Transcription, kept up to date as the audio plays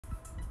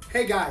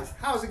Hey guys,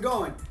 how's it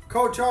going?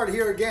 Coach Art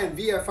here again,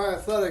 VFI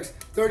Athletics,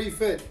 30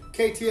 Fit,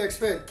 KTX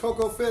Fit,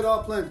 Coco Fit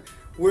Upland.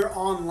 We're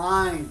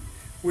online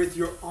with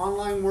your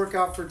online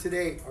workout for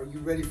today. Are you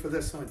ready for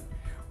this one?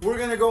 We're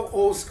gonna go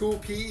old school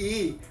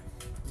PE.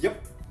 Yep,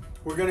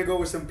 we're gonna go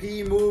with some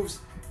PE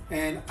moves,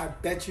 and I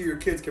bet you your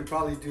kids can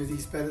probably do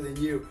these better than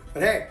you.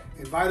 But hey,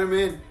 invite them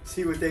in,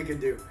 see what they can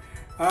do.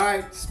 All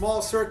right,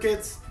 small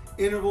circuits,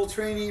 interval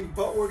training,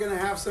 but we're gonna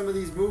have some of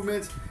these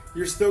movements.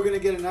 You're still gonna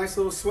get a nice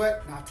little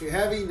sweat, not too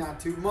heavy, not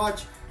too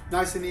much,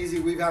 nice and easy.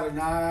 We've had a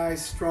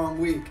nice, strong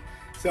week.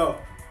 So,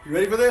 you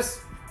ready for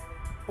this?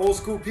 Old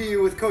school PE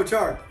with Coach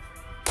Art.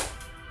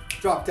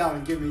 Drop down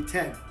and give me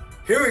 10.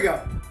 Here we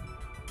go.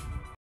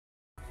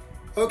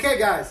 Okay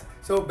guys,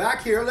 so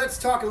back here, let's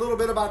talk a little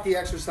bit about the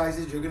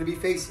exercises you're gonna be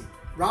facing.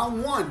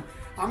 Round one,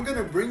 I'm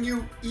gonna bring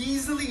you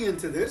easily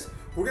into this.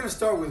 We're gonna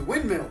start with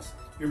windmills.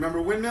 You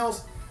remember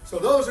windmills? So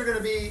those are gonna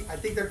be, I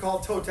think they're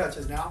called toe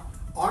touches now.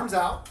 Arms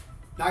out,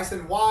 nice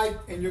and wide,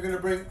 and you're gonna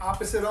bring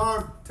opposite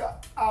arm to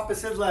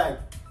opposite leg,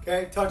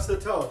 okay? Touch the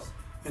toes,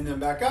 and then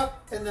back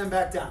up, and then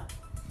back down.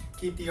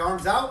 Keep the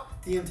arms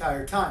out the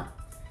entire time.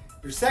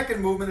 Your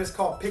second movement is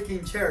called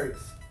picking cherries.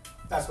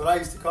 That's what I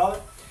used to call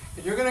it.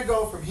 And you're gonna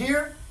go from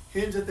here,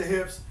 hinge at the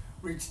hips,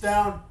 reach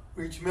down,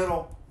 reach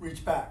middle,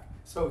 reach back.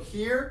 So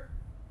here,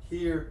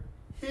 here,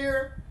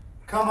 here,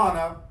 come on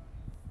up.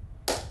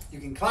 You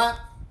can clap,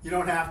 you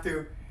don't have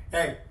to.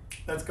 Hey,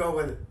 let's go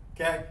with it,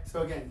 okay?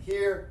 So again,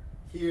 here,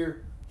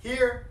 here,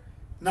 here,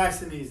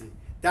 nice and easy.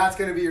 That's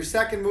gonna be your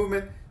second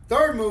movement.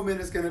 Third movement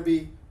is gonna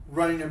be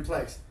running in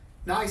place.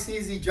 Nice,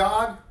 easy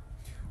jog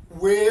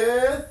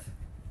with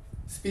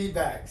speed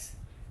bags.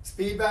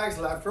 Speed bags,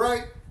 left,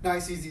 right,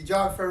 nice, easy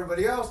jog for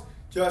everybody else.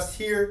 Just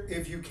here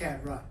if you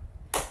can't run.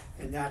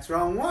 And that's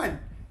round one,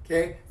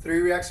 okay?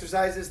 3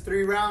 exercises,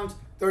 3 rounds,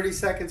 30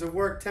 seconds of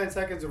work, 10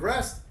 seconds of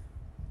rest.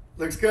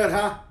 Looks good,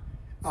 huh?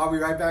 I'll be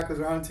right back with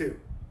round 2.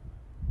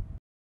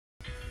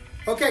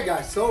 Okay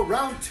guys, so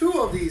round 2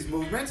 of these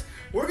movements,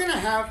 we're gonna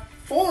have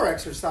 4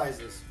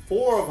 exercises,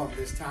 4 of them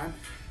this time.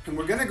 And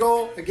we're gonna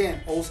go,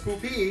 again, old school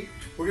PE.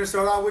 We're gonna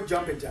start out with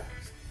jumping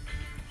jacks.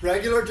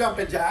 Regular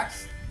jumping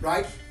jacks,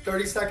 right?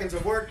 30 seconds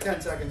of work,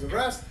 10 seconds of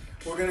rest.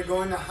 We're gonna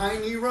go into high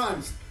knee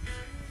runs.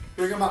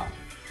 Bring them up.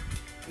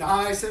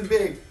 Nice and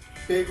big,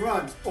 big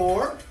runs.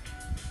 Or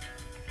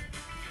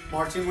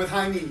marching with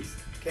high knees,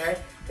 okay?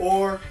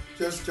 Or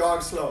just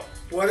jog slow.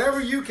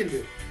 Whatever you can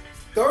do.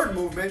 Third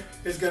movement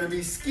is gonna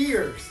be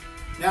skiers.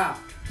 Now,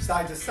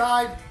 side to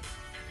side,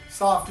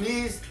 soft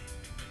knees,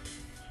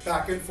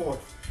 back and forth,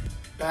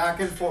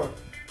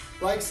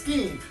 like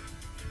skiing,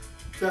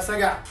 just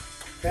like that,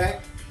 okay?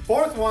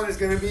 Fourth one is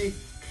gonna be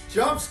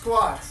jump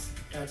squats.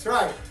 That's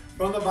right,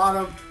 from the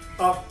bottom,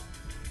 up,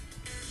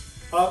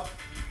 up,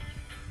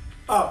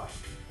 up.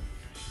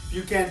 If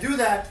you can't do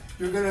that,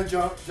 you're gonna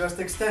jump just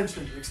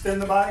extension.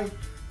 Extend the body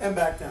and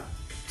back down.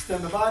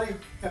 Extend the body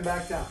and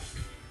back down.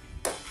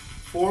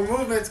 4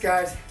 movements,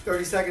 guys.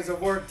 30 seconds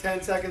of work,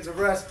 10 seconds of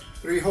rest,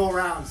 3 whole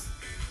rounds.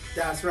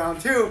 That's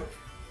round 2.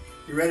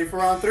 You ready for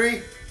round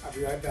 3? I'll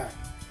be right back.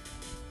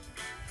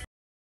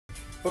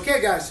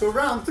 Okay, guys, so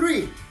round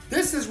 3.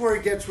 This is where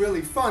it gets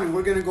really fun.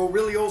 We're gonna go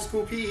really old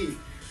school PE.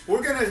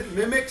 We're gonna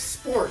mimic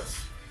sports.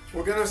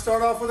 We're gonna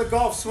start off with a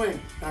golf swing.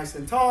 Nice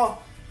and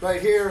tall. Right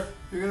here,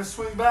 you're gonna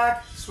swing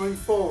back, swing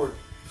forward.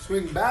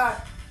 Swing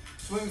back,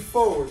 swing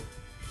forward.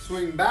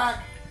 Swing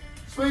back,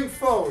 swing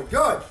forward.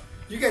 Good.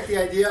 You get the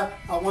idea.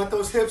 I want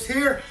those hips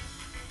here,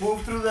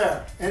 move through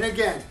there. And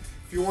again,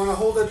 if you want to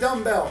hold a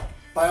dumbbell,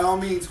 by all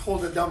means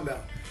hold a dumbbell.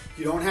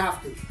 You don't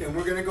have to. Then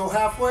we're going to go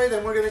halfway,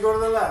 then we're going to go to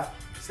the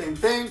left. Same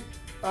thing,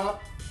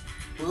 up,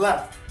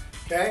 left.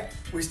 Okay?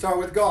 We start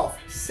with golf.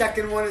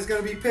 Second one is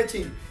going to be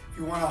pitching. If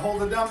you want to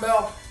hold a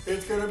dumbbell,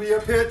 it's going to be a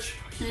pitch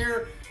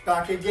here,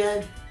 back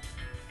again,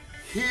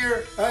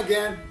 here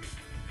again,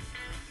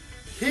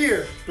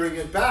 here, bring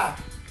it back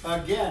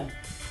again,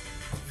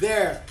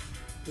 there.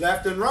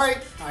 Left and right.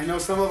 I know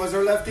some of us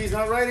are lefties,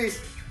 not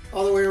righties.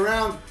 All the way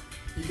around,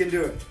 you can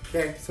do it.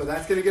 Okay, so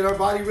that's gonna get our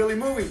body really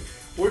moving.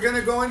 We're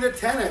gonna go into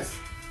tennis.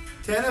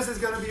 Tennis is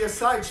gonna be a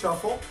side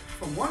shuffle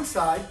from one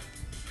side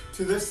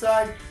to this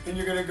side, and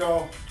you're gonna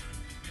go,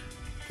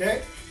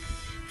 okay,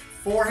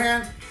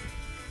 forehand,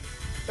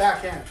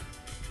 backhand,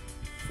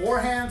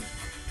 forehand,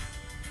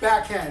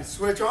 backhand.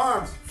 Switch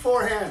arms,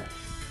 forehand,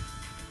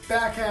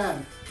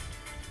 backhand,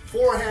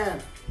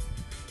 forehand,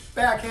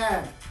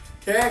 backhand.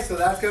 Okay, so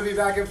that's gonna be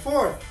back and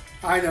forth.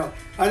 I know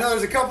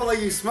there's a couple of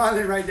you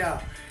smiling right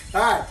now. All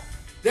right,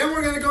 then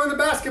we're gonna go into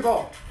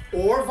basketball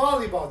or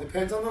volleyball,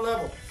 depends on the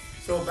level.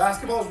 So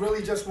basketball is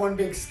really just one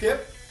big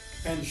skip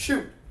and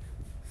shoot.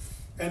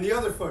 And the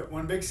other foot,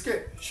 one big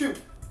skip,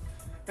 shoot.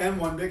 And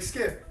one big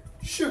skip,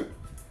 shoot.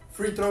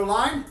 Free throw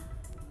line,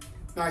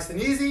 nice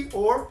and easy,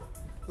 or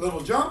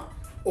little jump,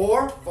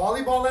 or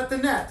volleyball at the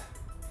net.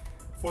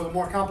 For the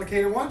more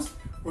complicated ones,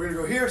 we're gonna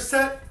go here,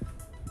 set,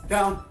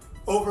 down,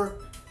 over,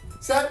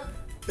 set,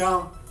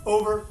 down,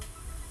 over,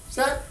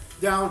 set,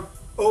 down,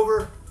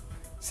 over,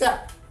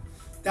 set.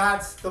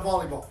 That's the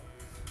volleyball.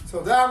 So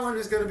that one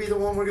is going to be the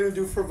one we're going to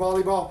do for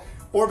volleyball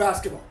or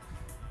basketball.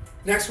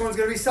 Next one's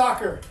going to be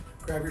soccer.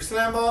 Grab your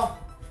slam ball.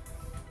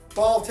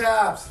 Ball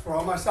taps. For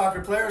all my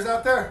soccer players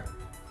out there,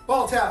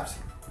 ball taps.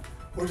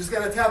 We're just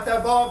going to tap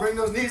that ball, bring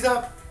those knees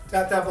up,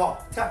 tap that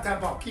ball, tap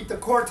that ball. Keep the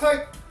core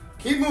tight,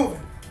 keep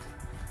moving.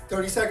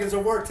 30 seconds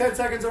of work, 10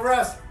 seconds of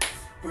rest.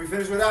 When we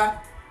finish with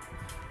that,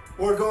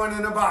 we're going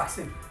into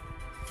boxing.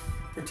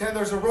 Pretend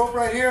there's a rope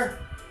right here.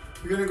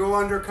 You're going to go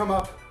under, come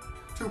up,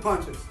 2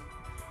 punches.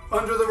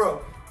 Under the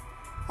rope,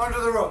 under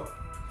the rope,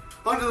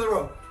 under the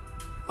rope,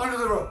 under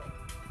the rope.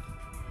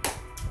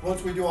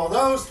 Once we do all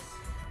those,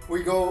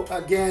 we go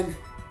again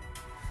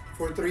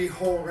for 3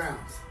 whole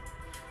rounds.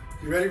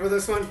 You ready for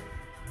this one?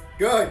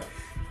 Good.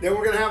 Then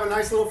we're going to have a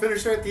nice little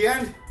finisher at the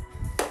end.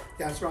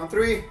 That's round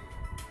 3.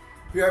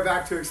 We are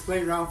back to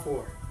explain round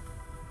 4.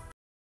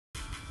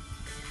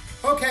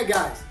 Okay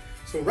guys,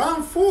 so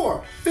round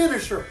 4,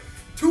 finisher.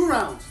 2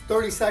 rounds,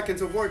 30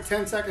 seconds of work,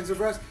 10 seconds of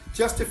rest,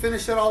 just to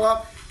finish it all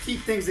up,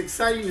 keep things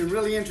exciting and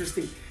really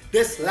interesting.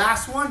 This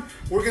last one,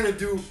 we're gonna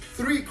do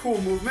 3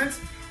 cool movements.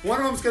 One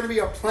of them is gonna be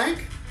a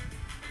plank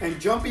and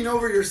jumping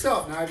over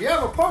yourself. Now, if you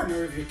have a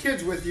partner, if your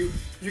kid's with you,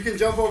 you can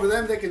jump over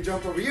them, they can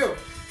jump over you.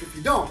 If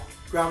you don't,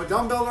 grab a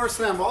dumbbell or a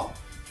slam ball.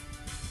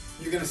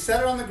 You're gonna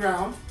set it on the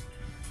ground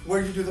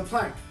where you do the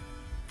plank,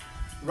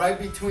 right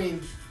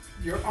between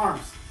your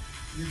arms.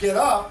 You get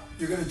up,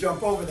 you're gonna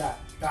jump over that,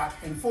 back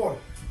and forth.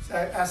 So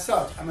as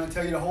such, I'm gonna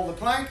tell you to hold the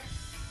plank.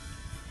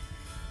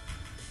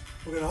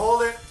 We're gonna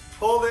hold it,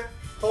 hold it,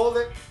 hold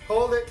it,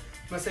 hold it.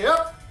 I'm gonna say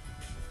up,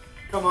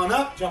 come on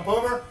up, jump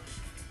over,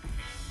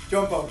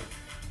 jump over.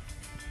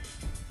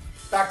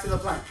 Back to the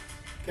plank,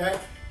 okay?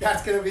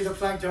 That's gonna be the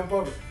plank jump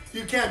over.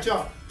 You can't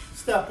jump,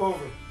 step over,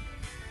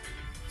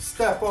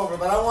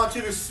 but I want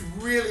you to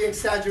really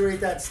exaggerate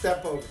that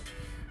step over.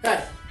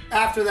 Okay,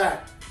 after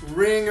that,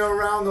 ring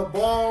around the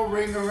ball,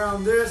 ring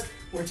around this,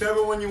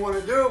 whichever one you want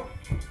to do.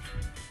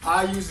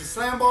 I use the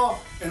slam ball,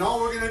 and all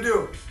we're gonna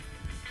do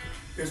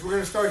is we're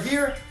gonna start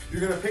here.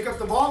 You're gonna pick up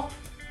the ball,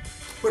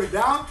 put it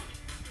down,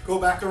 go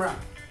back around.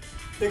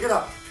 Pick it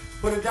up,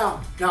 put it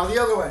down. Now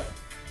the other way.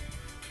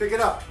 Pick it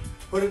up,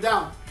 put it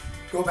down,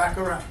 go back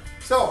around.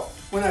 So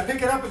when I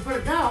pick it up and put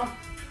it down,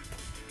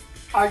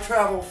 I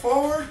travel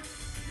forward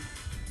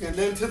and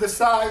then to the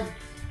side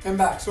and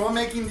back. So I'm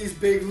making these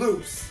big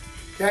loops,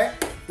 okay?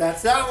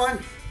 That's that one.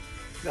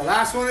 The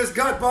last one is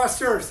gut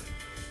busters.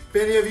 If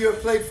any of you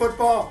have played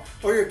football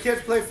or your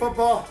kids play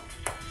football,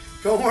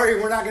 don't worry,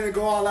 we're not gonna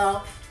go all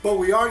out, but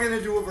we are gonna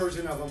do a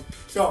version of them.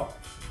 So,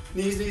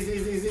 knees, knees,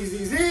 knees, knees, knees,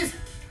 knees, knees.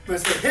 I'm gonna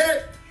say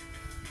hit,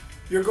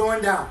 you're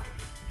going down.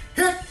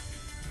 Hit,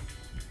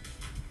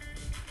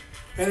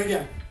 and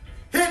again,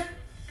 hit.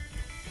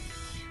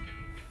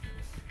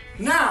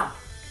 Now,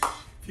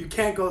 if you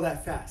can't go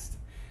that fast,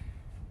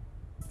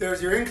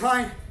 there's your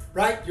incline,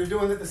 right? You're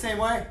doing it the same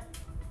way.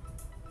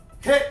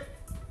 Hit,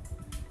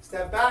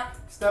 step back,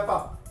 step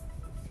up.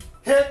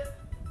 Hit,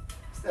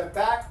 step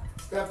back,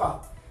 step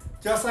up.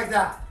 Just like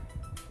that.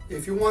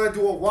 If you want to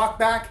do a walk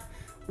back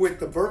with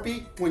the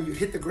burpee when you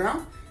hit the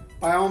ground,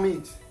 by all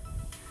means.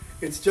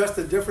 It's just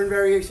a different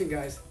variation,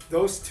 guys.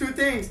 Those 2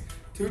 things,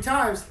 2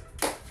 times.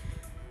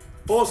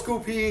 Old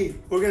school PE.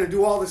 We're going to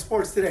do all the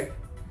sports today.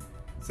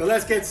 So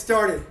let's get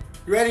started.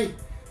 You ready?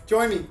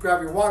 Join me.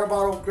 Grab your water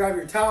bottle, grab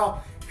your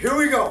towel. Here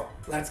we go.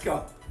 Let's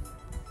go.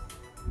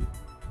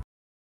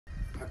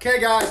 Okay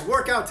guys,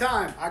 workout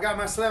time. I got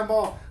my slam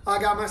ball,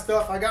 I got my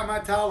stuff, I got my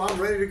towel, I'm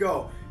ready to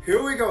go.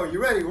 Here we go,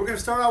 you ready? We're gonna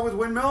start out with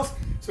windmills,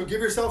 so give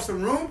yourself some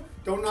room.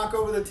 Don't knock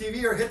over the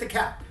TV or hit the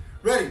cat.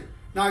 Ready,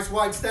 nice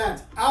wide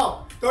stance.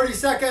 Out, 30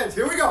 seconds,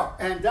 here we go.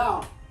 And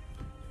down,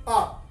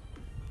 up,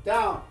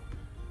 down,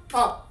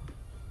 up.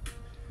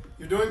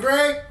 You're doing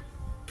great.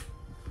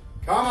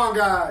 Come on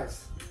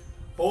guys.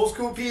 Old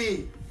school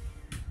PE.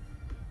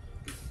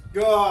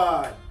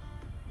 Good.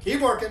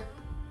 Keep working.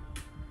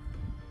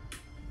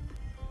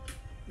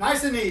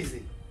 Nice and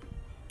easy.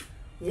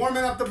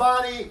 Warming up the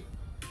body,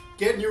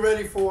 getting you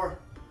ready for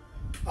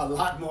a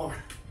lot more.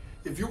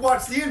 If you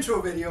watch the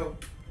intro video,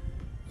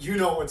 you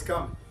know what's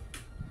coming.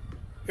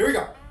 Here we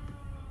go.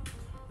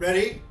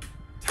 Ready,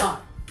 time,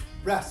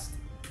 rest.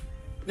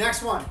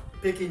 Next one,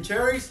 picking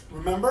cherries.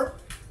 Remember,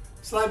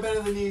 slide bend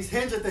of the knees,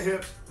 hinge at the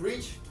hips,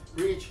 reach,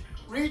 reach,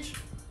 reach,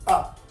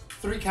 up.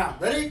 3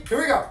 count. Ready? Here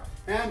we go.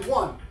 And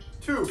 1,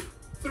 2,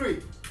 3.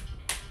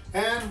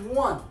 And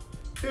 1,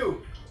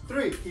 2,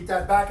 3. Keep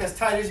that back as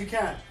tight as you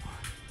can.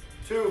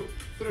 2,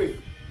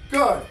 3.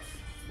 Good.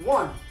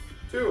 1,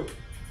 2,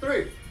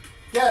 3.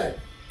 Get it.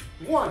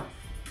 1,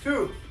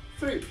 2,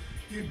 3.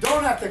 You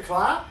don't have to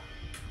clap,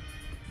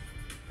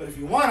 but if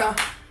you wanna,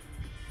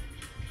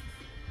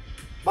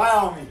 by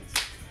all means.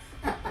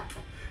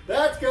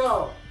 Let's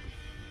go.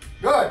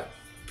 Good.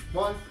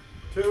 1,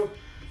 2,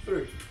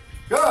 3.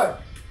 Good.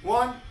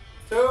 1,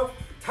 2.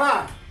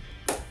 Time.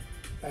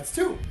 That's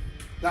 2.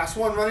 Last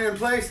one, running in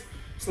place.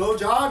 Slow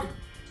jog.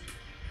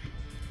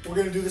 We're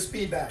gonna do the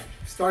speed bag.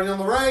 Starting on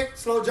the right,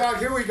 slow jog,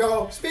 here we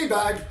go. Speed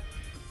bag,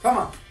 come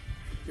on.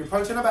 You're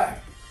punching a bag.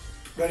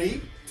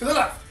 Ready, to the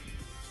left.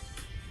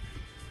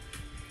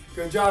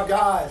 Good job,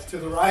 guys. To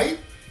the right.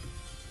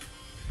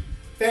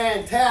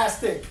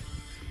 Fantastic.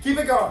 Keep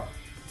it going.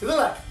 To the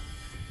left.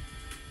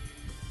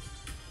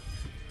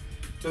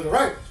 To the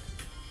right.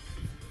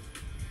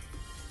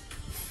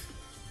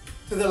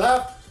 To the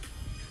left.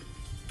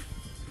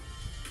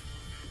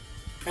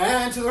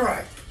 And to the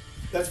right.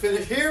 Let's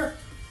finish here.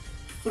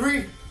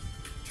 3,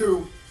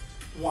 2,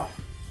 1.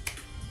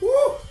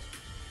 Woo!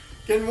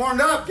 Getting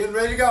warmed up, getting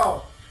ready to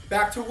go.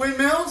 Back to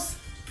windmills.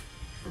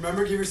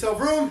 Remember, give yourself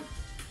room.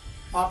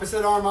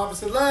 Opposite arm,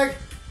 opposite leg.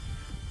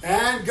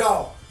 And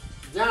go.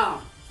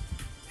 Down.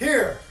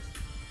 Here.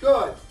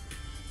 Good.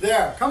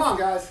 There. Come on,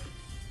 guys.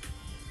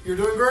 You're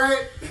doing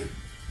great.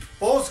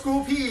 Old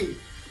school PE.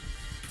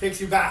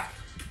 Takes you back.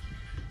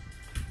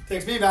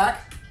 Takes me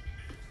back.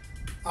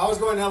 I was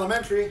going to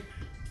elementary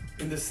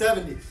in the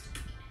 70s.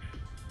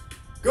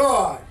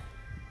 Good.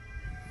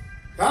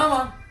 Come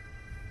on.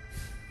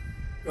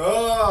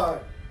 Good.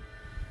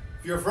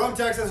 If you're from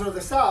Texas or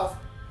the South,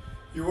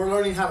 you were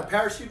learning how to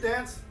parachute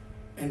dance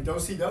and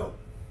do-si-do.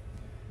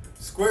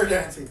 Square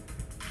dancing.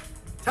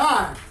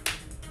 Time.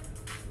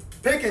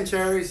 Picking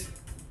cherries.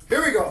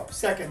 Here we go.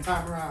 Second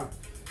time around.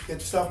 Get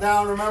yourself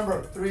down.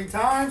 Remember, 3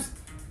 times.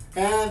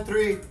 And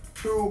 3,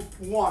 2,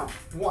 1.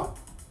 1,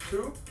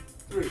 2,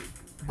 3.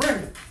 Bring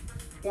it.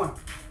 1,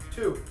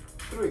 2,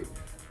 3.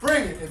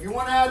 Bring it. If you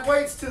want to add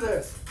weights to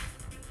this,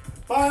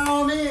 by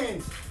all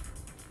means.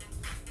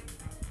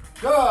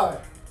 Good.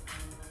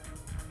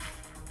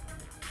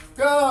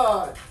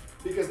 Good.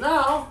 Because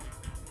now,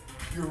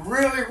 you're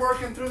really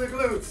working through the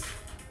glutes.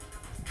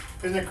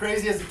 Isn't it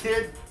crazy as a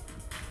kid?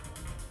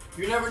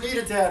 You never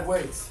needed to add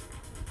weights.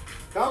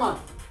 Come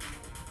on.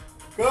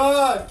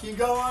 Good. Keep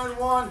going.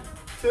 1,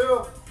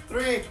 2,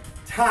 3.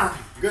 Time.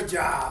 Good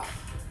job.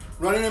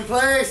 Running in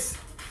place.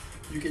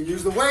 You can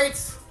use the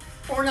weights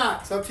or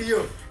not. It's up to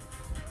you.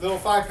 Little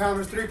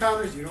 5-pounders,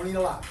 3-pounders, you don't need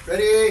a lot.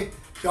 Ready?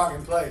 Jog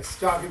in place.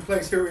 Jog in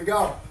place. Here we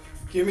go.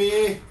 Give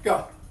me,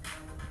 go.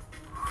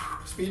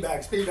 Speed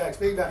back, speed back,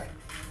 speed back.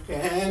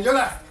 And your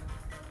left.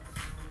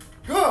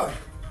 Good.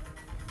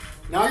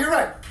 Now your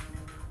right.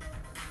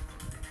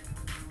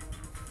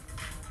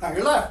 Now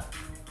your left.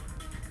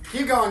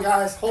 Keep going,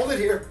 guys. Hold it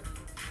here.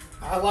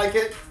 I like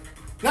it.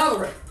 Now the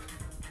right.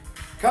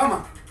 Come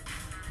on.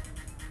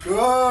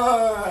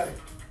 Good.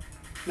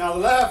 Now the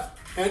left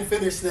and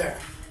finish there.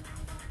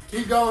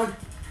 Keep going,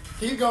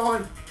 keep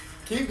going,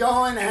 keep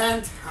going,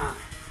 and time.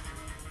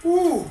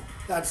 Ooh,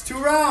 that's 2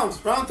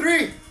 rounds. Round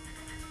 3.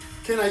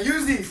 Can I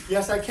use these?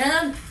 Yes, I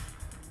can.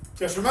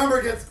 Just remember,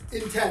 it gets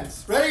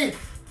intense. Ready?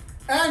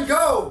 And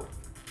go.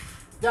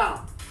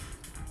 Down,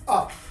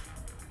 up.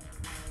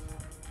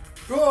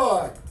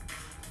 Good.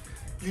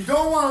 You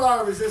don't want a lot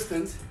of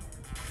resistance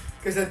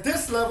because at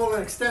this level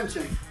of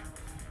extension,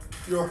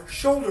 your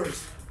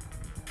shoulders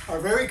are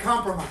very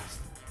compromised.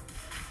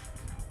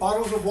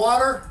 Bottles of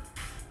water,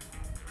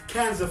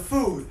 cans of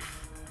food,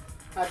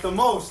 at the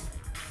most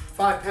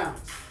 5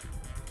 pounds.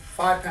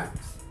 5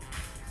 pounds.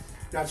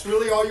 That's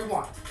really all you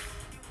want.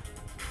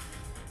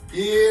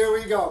 Here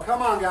we go.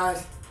 Come on,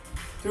 guys.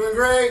 Doing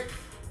great.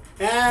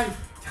 And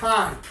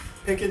time.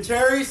 Picking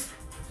cherries.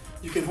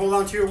 You can hold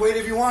on to your weight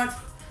if you want.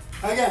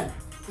 Again,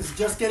 this is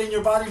just getting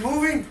your body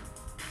moving.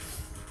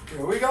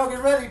 Here we go.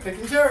 Get ready.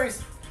 Picking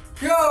cherries.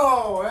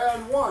 Go.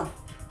 And 1,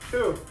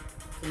 2,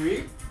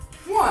 3,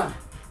 1.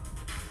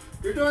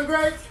 You're doing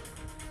great.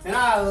 And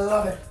I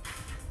love it.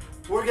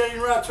 We're getting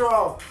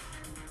retro.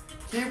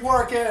 Keep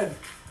working.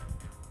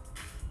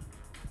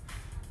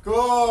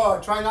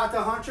 Good. Try not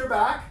to hunch your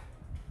back.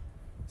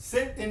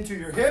 Sit into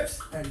your hips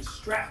and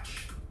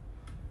stretch.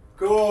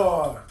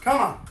 Good. Come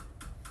on.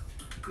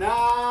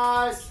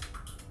 Nice.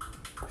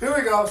 Here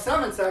we go.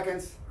 7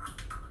 seconds.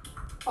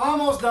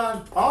 Almost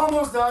done.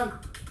 Almost done.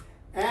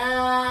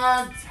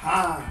 And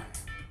time.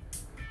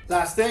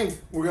 Last thing.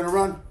 We're going to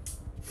run.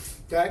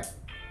 Okay?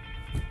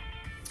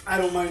 I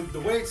don't mind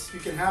the weights. You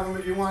can have them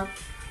if you want.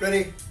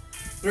 Ready?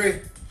 3,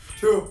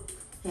 2,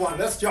 1.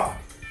 Let's jog.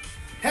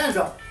 Hands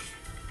up.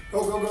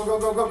 Go, go, go, go,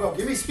 go, go, go.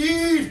 Give me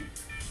speed.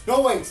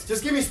 No weights.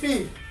 Just give me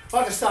speed.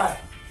 Other side.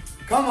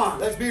 Come on.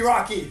 Let's be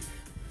Rocky.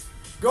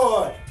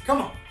 Good.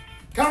 Come on.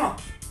 Come on.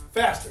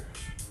 Faster.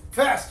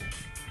 Faster.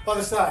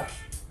 Other side.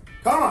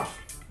 Come on.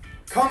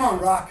 Come on,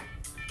 Rock.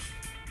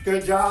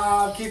 Good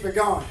job. Keep it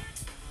going.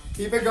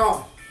 Keep it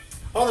going.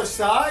 Other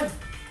side.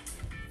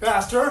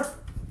 Faster.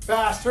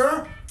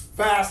 Faster.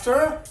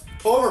 Faster.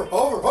 Over,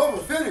 over, over.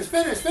 Finish,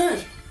 finish,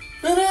 finish.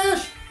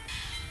 Finish.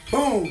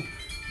 Boom.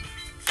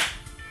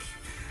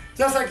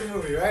 Just like the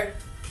movie, right?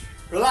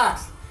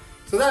 Relax.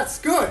 So that's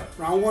good.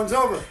 Round 1's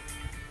over.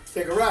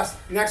 Take a rest.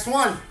 Next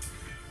one.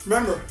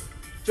 Remember,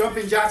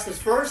 jumping jacks is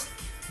first.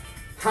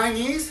 High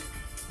knees.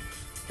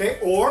 Okay,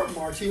 or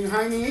marching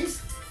high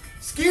knees.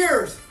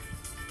 Skiers.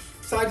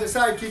 Side to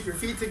side, keep your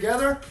feet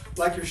together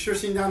like you're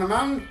shushing down a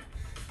mountain.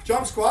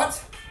 Jump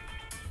squats.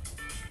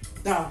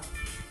 Down.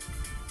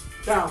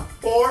 Down.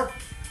 Or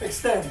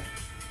extend.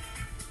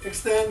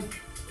 Extend.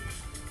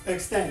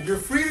 Extend. You're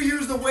free to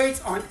use the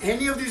weights on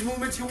any of these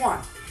movements you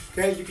want.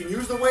 Okay, you can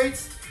use the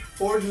weights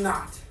or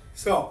not.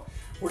 So,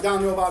 We're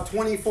down to about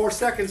 24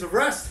 seconds of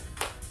rest.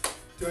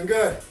 Doing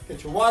good.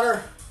 Get your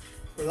water,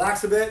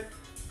 relax a bit.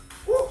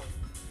 Woo.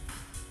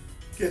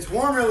 Gets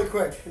warm really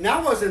quick. And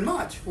that wasn't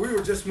much. We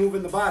were just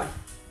moving the body.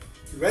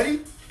 You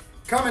ready?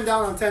 Coming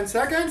down on 10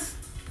 seconds.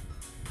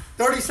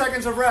 30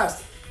 seconds of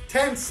rest.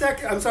 30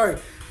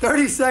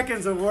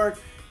 seconds of work.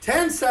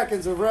 10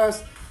 seconds of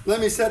rest. Let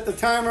me set the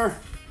timer.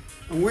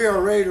 And we are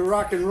ready to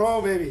rock and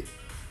roll, baby.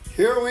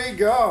 Here we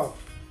go.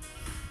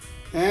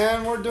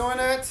 And we're doing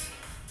it.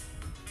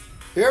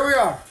 Here we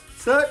are.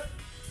 Set.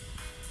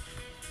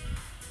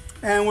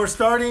 And we're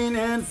starting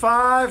in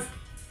 5.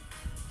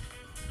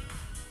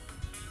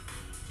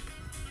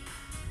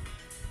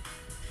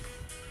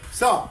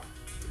 So,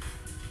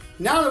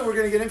 now that we're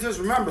going to get into this,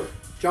 remember,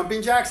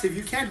 jumping jacks, if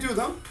you can't do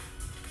them,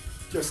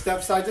 just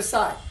step side to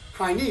side.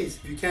 High knees,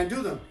 if you can't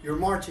do them, you're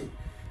marching.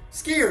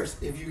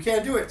 Skiers, if you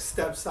can't do it,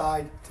 step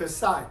side to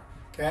side,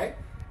 okay?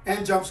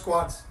 And jump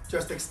squats,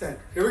 just extend.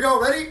 Here we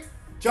go, ready?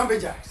 Jumping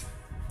jacks.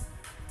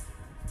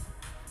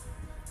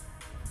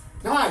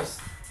 Nice.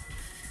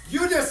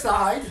 You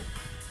decide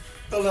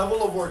the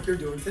level of work you're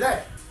doing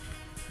today.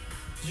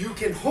 You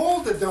can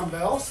hold the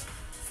dumbbells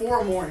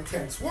for a more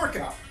intense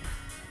workout,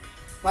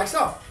 like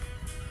so.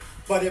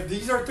 But if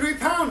these are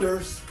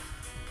 3-pounders,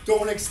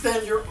 don't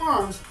extend your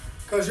arms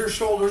because your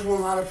shoulders will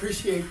not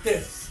appreciate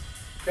this,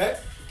 okay?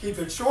 Keep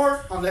it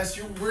short unless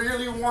you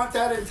really want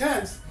that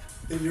intense,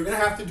 then you're gonna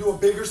have to do a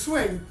bigger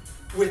swing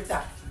with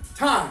that.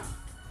 Time,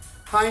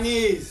 high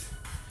knees.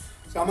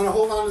 So I'm gonna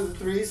hold on to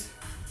the 3s.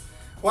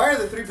 Why are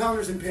the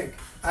 3-pounders in pink?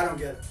 I don't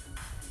get it.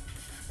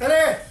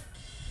 Ready?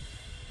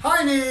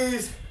 High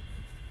knees.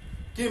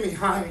 Give me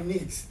high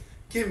knees.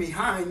 Give me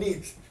high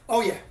knees.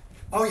 Oh yeah,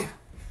 oh yeah.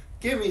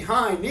 Give me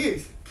high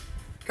knees.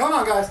 Come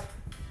on, guys.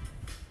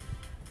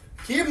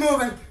 Keep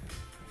moving.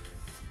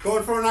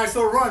 Going for a nice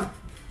little run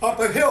up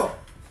a hill.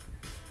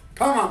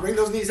 Come on, bring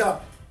those knees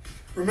up.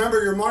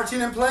 Remember, you're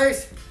marching in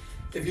place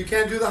if you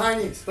can't do the high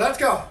knees. Let's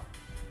go.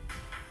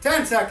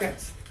 10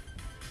 seconds.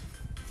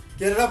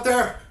 Get it up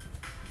there.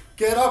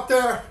 Get up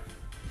there.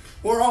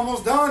 We're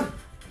almost done.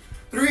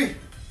 3,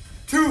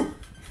 2,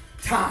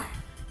 time.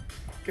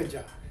 Good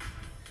job.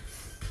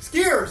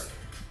 Skiers,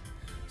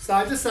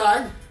 side to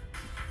side.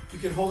 You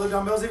can hold the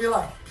dumbbells if you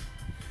like.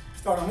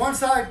 Start on one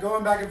side,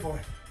 going back and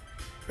forth.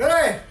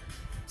 Ready?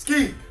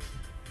 Ski.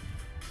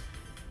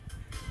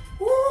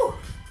 Woo!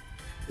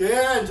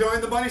 Yeah,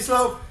 enjoying the bunny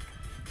slope.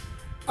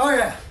 Oh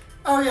yeah,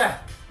 oh yeah,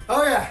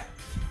 oh yeah.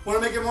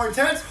 Want to make it more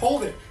intense?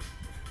 Hold it.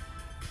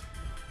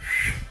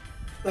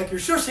 Like you're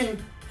shushing.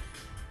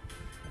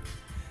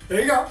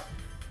 There you go.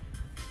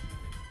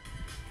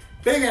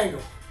 Big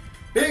angle,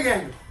 big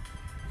angle.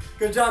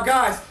 Good job,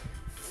 guys.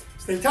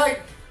 Stay tight.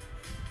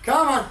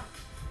 Come on,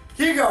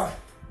 keep going.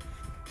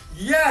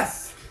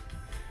 Yes,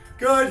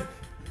 good,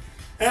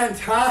 and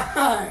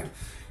time.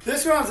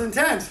 This round's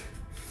intense.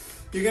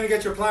 You're gonna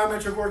get your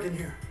plyometric work in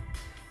here.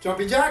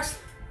 Jumping jacks,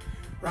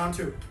 round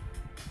 2.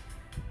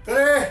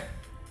 Ready?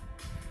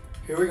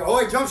 Here we go. Oh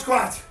wait, jump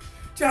squats.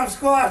 Jump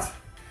squats.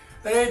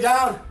 Lay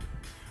down.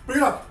 Bring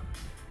it up.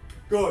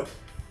 Good.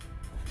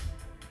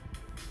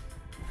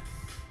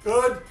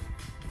 Good.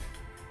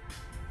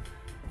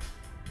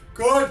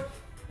 Good.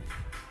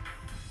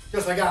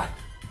 Just like that.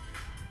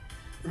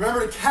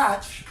 Remember to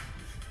catch,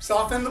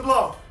 soften the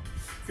blow.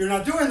 If you're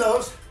not doing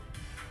those,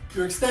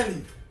 you're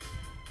extending.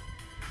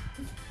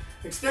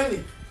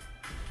 Extending.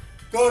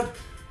 Good.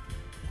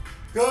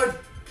 Good.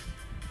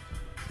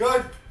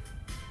 Good.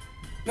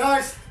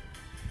 Nice.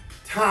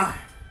 Time.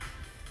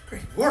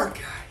 Great work,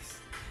 guys.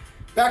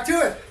 Back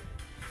to it.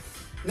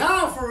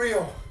 Now for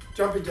real,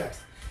 jumping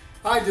jacks.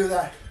 I do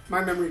that.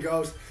 My memory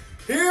goes.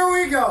 Here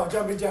we go,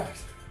 jumping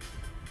jacks.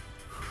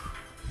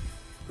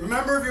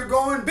 Remember, if you're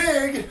going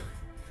big,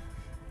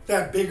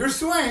 that bigger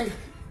swing,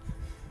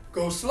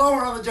 go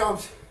slower on the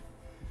jumps.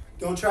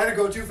 Don't try to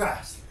go too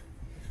fast.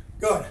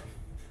 Good.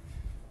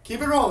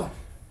 Keep it rolling.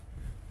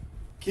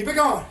 Keep it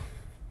going.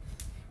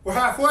 We're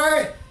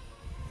halfway.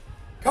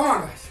 Come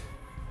on, guys.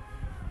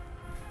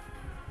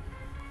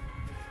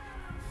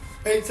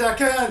 8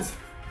 seconds.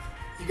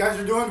 You guys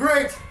are doing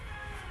great.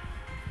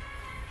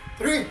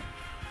 3,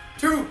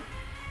 2,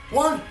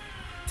 1,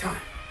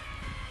 time.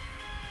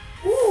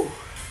 Woo.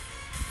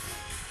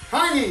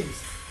 High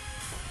knees.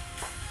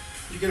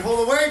 You can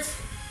hold the weights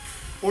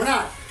or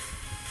not.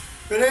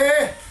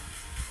 Ready?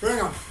 Bring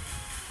them.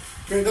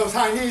 Bring those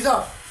high knees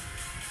up.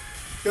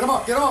 Get them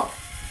up, get them up.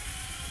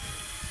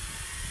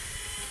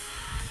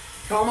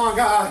 Come on,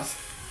 guys.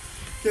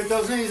 Get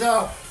those knees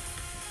up.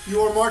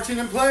 You are marching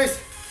in place,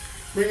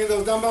 bringing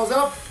those dumbbells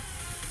up,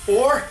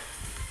 or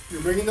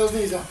you're bringing those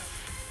knees up.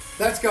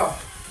 Let's go.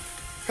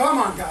 Come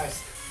on,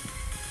 guys.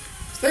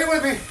 Stay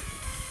with me.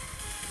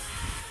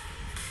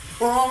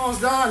 We're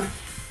almost done.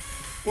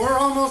 We're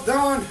almost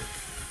done.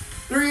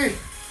 3,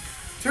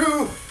 2,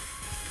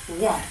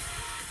 1.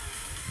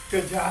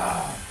 Good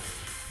job.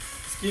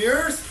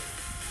 Skiers,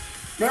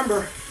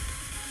 remember,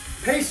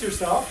 pace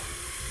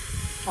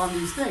yourself on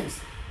these things.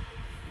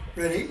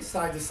 Ready?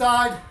 Side to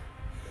side.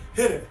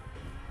 Hit it.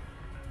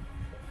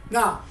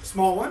 Now,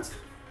 small ones.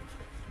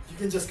 You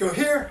can just go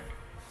here.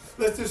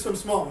 Let's do some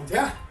small ones,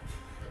 yeah?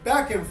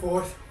 Back and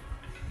forth,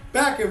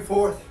 back and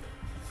forth.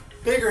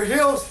 Bigger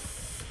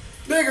hills,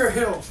 bigger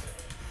hills,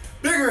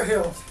 bigger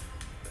hills.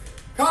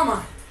 Come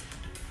on.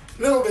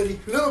 Little bitty,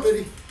 little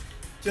bitty.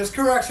 Just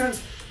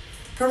corrections,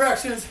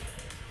 corrections.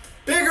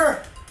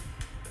 Bigger.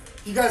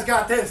 You guys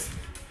got this.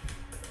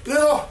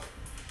 Little.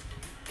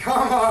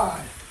 Come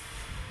on.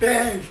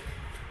 Big.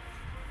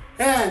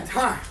 And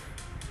time.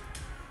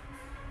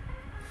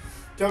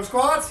 Jump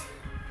squats.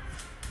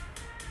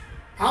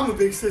 I'm a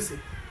big sissy.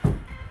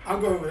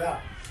 I'm going without.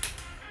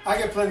 I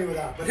get plenty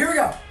without. But here we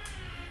go.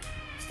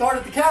 Start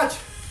at the catch.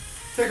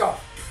 Take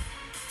off.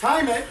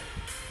 Time it.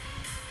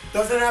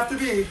 Doesn't have to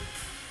be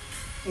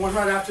one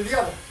right after the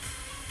other.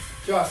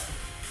 Just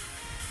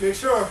make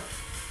sure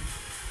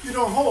you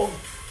don't hold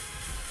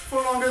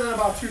for longer than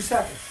about 2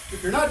 seconds.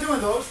 If you're not doing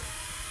those,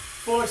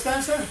 full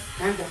extension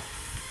and down.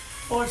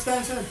 Full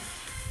extension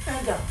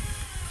and down.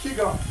 Keep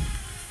going.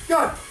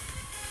 Good.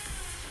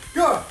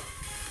 Good.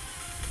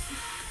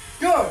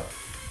 Good.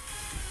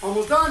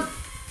 Almost done.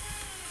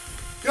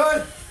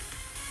 Good.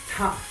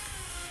 Time.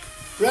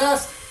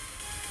 Rest.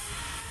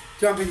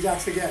 Jumping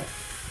jacks again.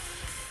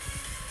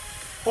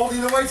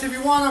 Holding the weights if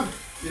you want them.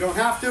 You don't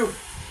have to.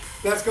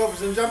 Let's go for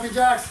some jumping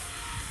jacks.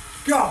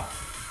 Go.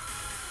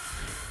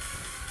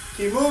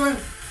 Keep moving.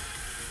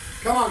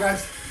 Come on,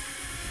 guys.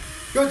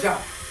 Good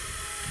job.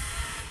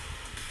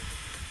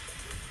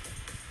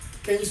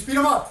 Can you speed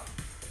them up?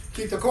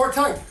 Keep the core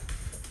tight.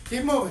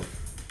 Keep moving.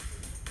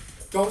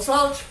 Don't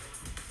slouch.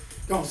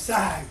 Don't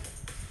sag.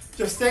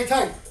 Just stay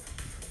tight.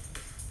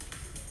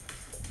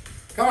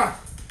 Come on.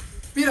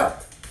 Speed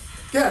up.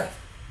 Get it.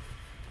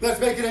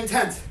 Let's make it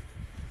intense.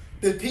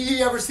 Did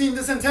PE ever seem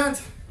this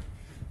intense?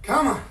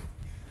 Come on.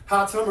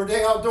 Hot summer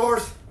day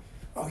outdoors.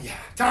 Oh yeah,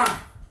 time.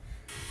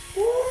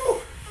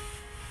 Woo.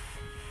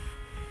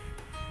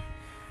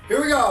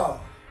 Here we go.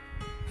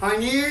 High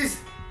knees.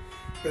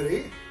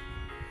 Ready?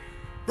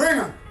 Bring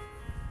them.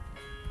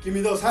 Give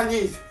me those high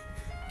knees.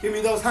 Give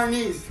me those high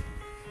knees.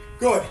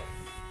 Good.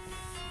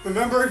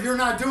 Remember, if you're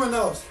not doing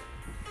those,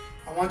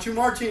 I want you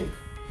marching.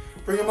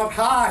 Bring them up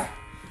high.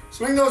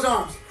 Swing those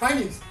arms. High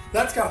knees.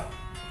 Let's go.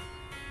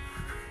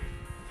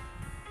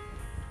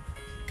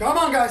 Come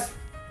on, guys.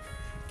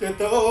 Get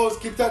those.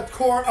 Keep that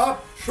core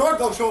up. Shrug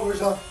those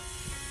shoulders up.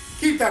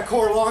 Keep that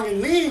core long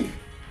and lean.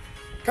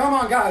 Come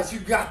on, guys. You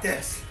got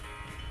this.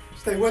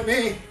 Stay with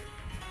me.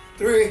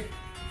 3,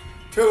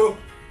 2,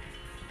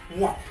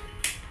 1.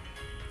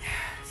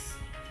 Yes.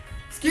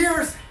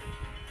 Skiers.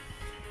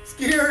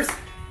 Skiers.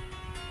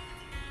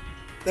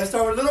 Let's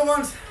start with little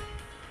ones.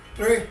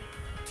 3,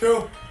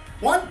 2,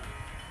 1.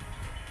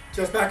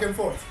 Just back and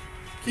forth.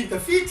 Keep the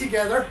feet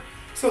together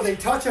so they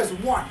touch as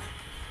one.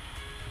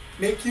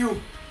 Make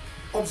you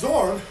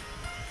absorb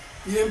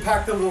the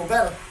impact a little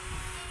better.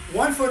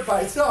 One foot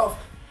by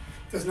itself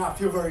does not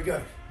feel very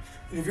good.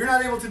 And if you're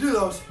not able to do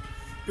those,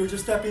 you're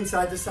just stepping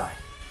side to side.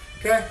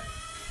 Okay?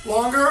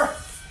 Longer.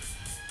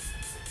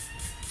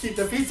 Keep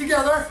the feet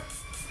together.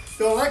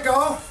 Don't let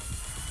go.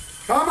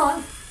 Come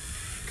on.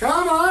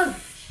 Come on.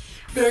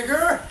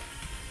 Bigger.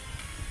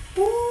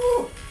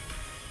 Woo.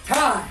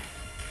 Time.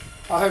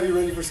 I'll have you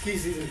ready for ski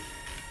season.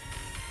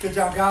 Good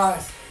job,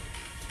 guys.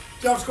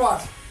 Jump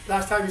squats.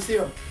 Last time you see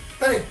them.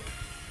 Ready?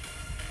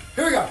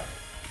 Here we go.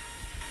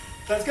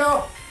 Let's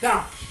go.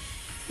 Down.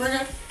 Bring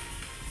it.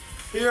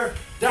 Here.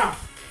 Down.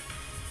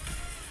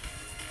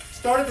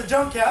 Start at the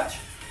jump catch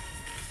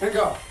and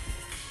go.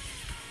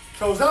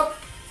 Toes up.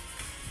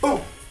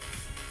 Boom.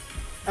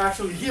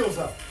 Actually, heels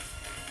up.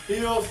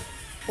 Heels.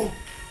 Boom.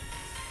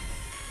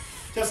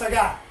 Just like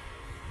that.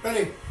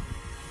 Ready?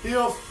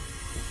 Heels.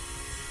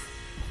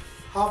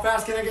 How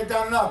fast can I get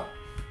down and up?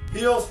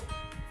 Heels.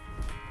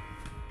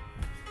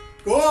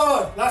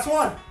 Good. Last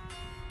one.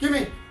 Give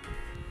me.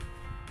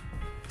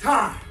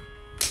 Time.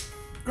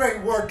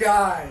 Great work,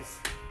 guys.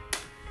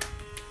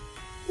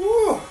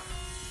 Woo.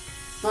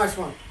 Nice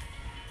one.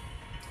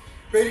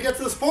 Ready to get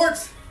to the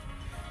sports?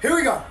 Here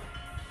we go.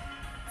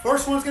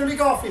 First one's going to be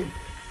golfing.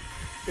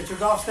 Get your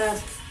golf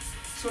stance.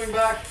 Swing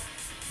back.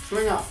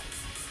 Swing up.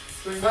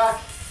 Swing back.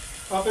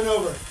 Up and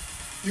over.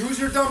 Use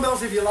your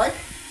dumbbells if you like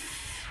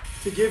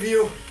to give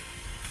you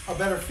a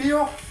better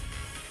feel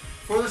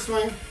for the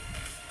swing.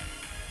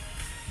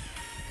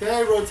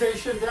 Okay,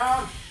 rotation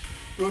down,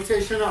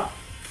 rotation up.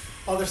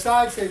 Other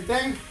side, same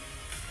thing.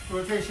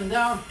 Rotation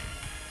down,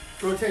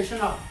 rotation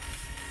up.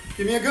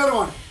 Give me a good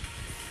one.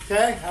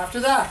 Okay, after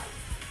that,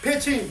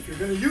 pitching. If you're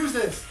going to use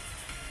this,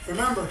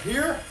 remember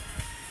here,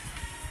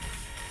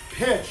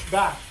 pitch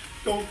back.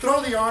 Don't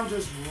throw the arm,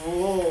 just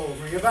roll,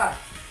 bring it back.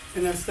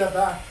 And then step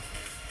back.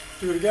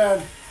 Do it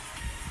again.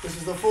 This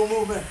is the full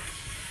movement.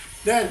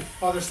 Then,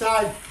 other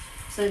side,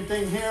 same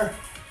thing here.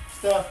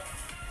 Step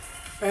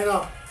and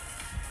up.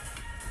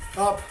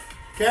 Up,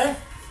 okay?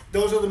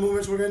 Those are the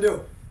movements we're gonna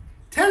do.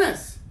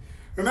 Tennis,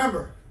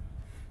 remember,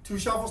 2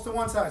 shuffles to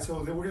one side. So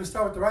we're gonna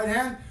start with the right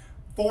hand,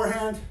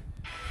 forehand,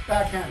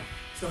 backhand.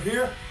 So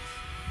here,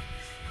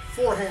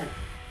 forehand,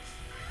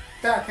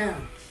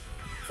 backhand,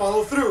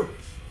 follow through.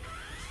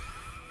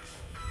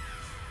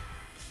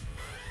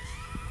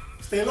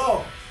 Stay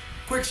low.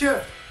 Quick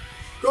shift.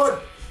 Good.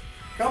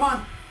 Come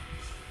on.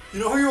 You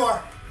know who you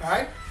are, all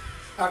right?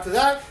 After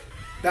that,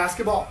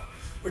 basketball,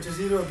 which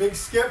is either a big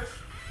skip,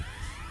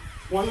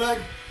 one leg,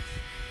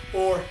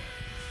 or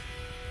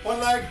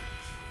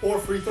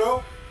free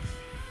throw,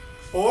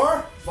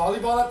 or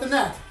volleyball at the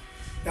net.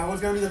 That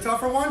one's gonna be the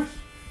tougher one.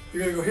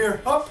 You're gonna go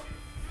here, up,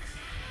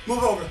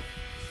 move over,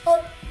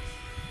 up,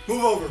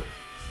 move over,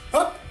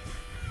 up,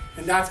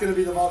 and that's gonna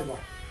be the volleyball.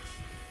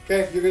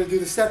 Okay, you're gonna do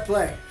the set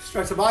play.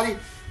 Stretch the body,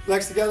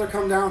 legs together,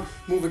 come down,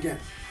 move again.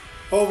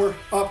 Over,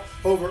 up,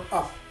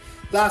 up.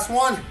 Last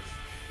one,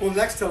 well,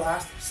 next to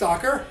last,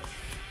 soccer.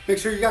 Make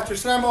sure you got your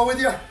slam ball with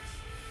you.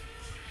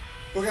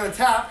 We're gonna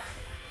tap.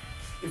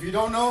 If you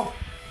don't know,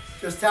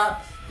 just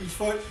tap each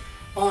foot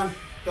on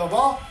the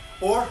ball,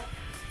 or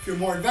if you're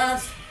more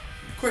advanced,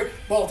 quick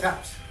ball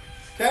taps,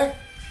 okay?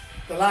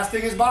 The last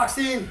thing is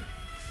boxing,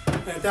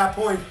 and at that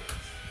point,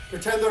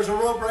 pretend there's a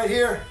rope right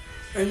here,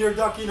 and you're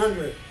ducking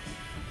under it.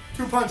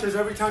 2 punches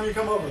every time you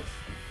come over.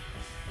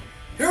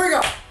 Here we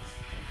go.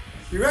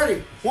 You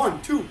ready?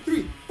 1, 2,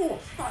 3, 4,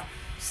 5,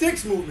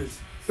 6 movements,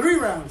 3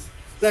 rounds.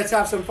 Let's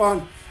have some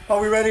fun. Are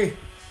we ready?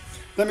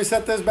 Let me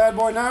set this bad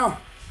boy now.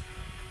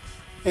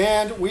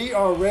 And we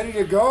are ready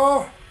to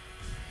go.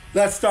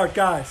 Let's start,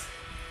 guys.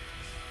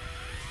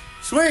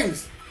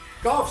 Swings,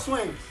 golf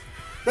swing.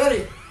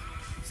 Ready,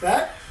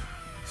 set,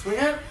 swing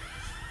it.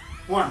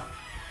 1,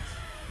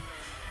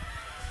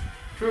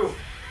 2,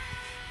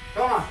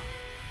 come on.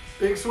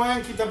 Big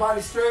swing, keep the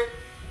body straight.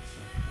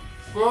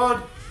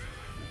 Good.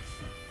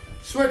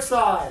 Switch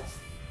sides,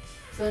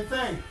 same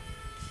thing.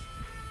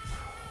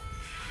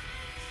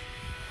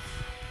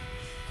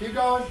 Keep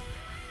going.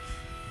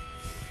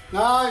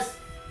 Nice.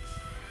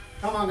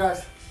 Come on,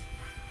 guys.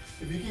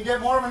 If you can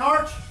get more of an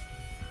arch,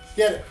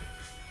 get it.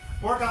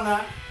 Work on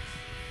that.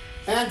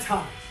 And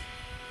time.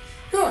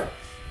 Good.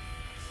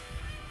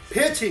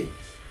 Pitching.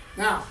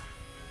 Now,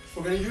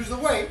 we're going to use the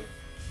weight.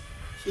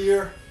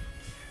 Here,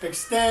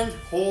 extend,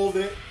 hold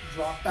it,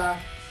 drop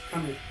back,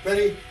 come in.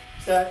 Ready,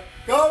 set,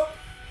 go.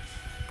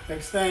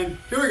 Extend.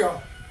 Here we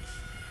go.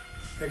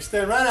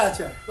 Extend right at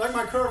you. Like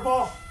my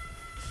curveball.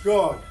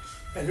 Good.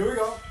 And here we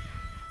go.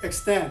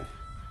 Extend.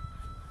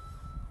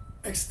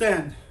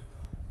 Extend.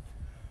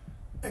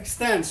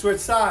 Extend. Switch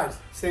sides.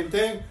 Same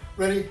thing.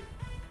 Ready?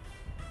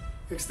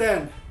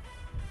 Extend.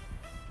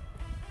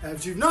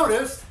 As you've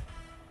noticed,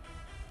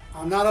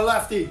 I'm not a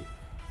lefty.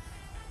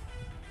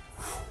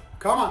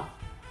 Come on.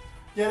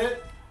 Get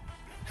it?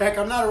 Heck,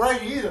 I'm not a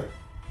righty either.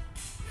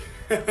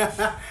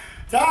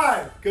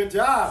 Time. Good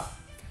job.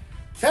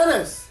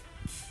 Tennis.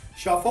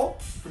 Shuffle.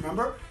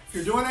 Remember, if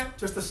you're doing it,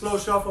 just a slow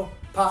shuffle.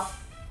 Pop.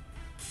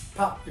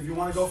 Pop. If you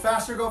want to go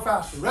faster, go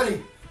faster.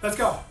 Ready? Let's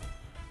go.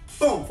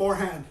 Boom.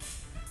 Forehand.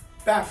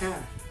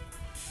 Backhand.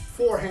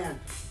 Forehand.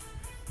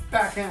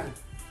 Backhand.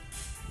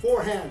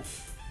 Forehand.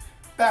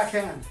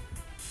 Backhand.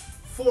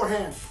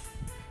 Forehand.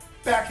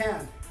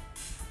 Backhand.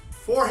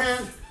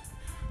 Forehand.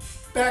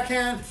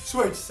 Backhand.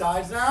 Switch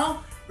sides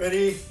now.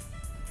 Ready?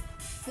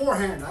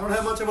 Forehand. I don't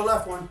have much of a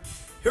left one.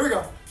 Here we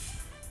go.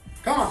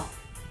 Come on.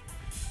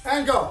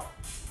 And go.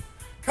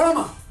 Come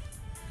on.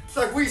 It's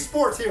like Wii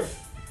Sports here.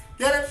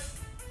 Get it?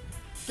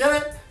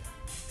 Get it?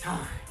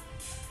 Time.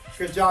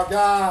 Good job,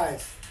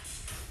 guys.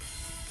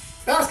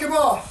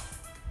 Basketball.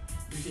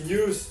 You can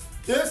use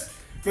this.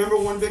 Remember,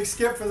 one big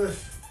skip for the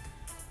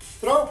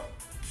throw.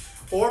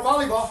 Or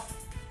volleyball.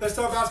 Let's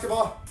start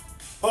basketball.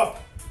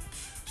 Up.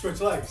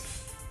 Switch legs.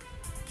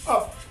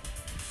 Up.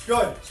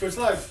 Good. Switch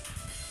legs.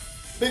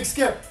 Big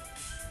skip.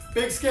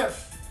 Big skip.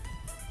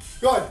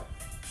 Good.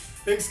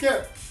 Big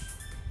skip.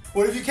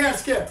 What if you can't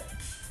skip?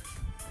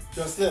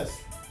 Just this.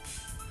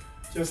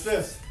 Just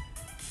this.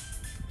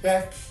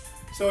 Okay?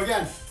 So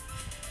again,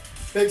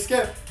 big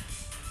skip.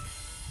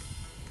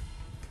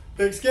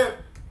 Big skip.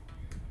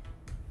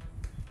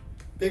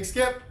 Big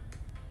skip.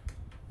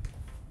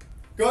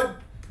 Good.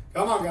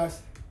 Come on,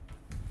 guys.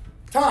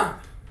 Time.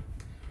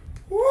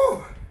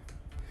 Woo.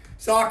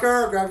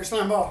 Soccer, grab your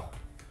slam ball.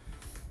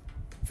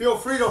 Feel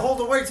free to hold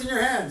the weights in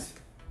your hands.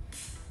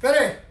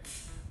 Ready?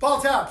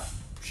 Ball tap.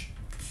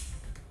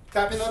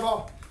 Tapping that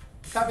ball.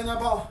 Tapping that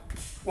ball.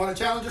 Want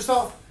to challenge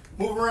yourself?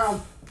 Move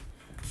around.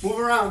 Move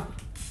around.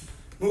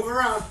 Move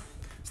around.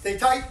 Stay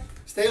tight.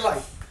 Stay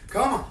light.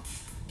 Come on.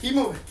 Keep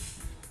moving.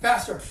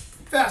 Faster.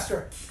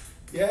 Faster.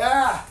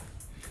 Yeah.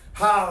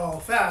 How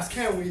fast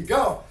can we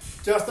go?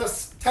 Just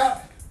a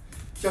tap.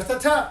 Just a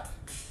tap.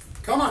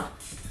 Come on.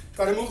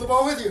 Try to move the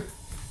ball with you.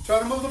 Try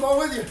to move the ball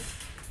with you.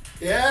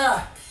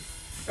 Yeah.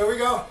 There we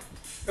go.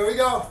 There we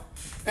go.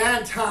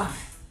 And time.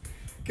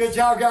 Good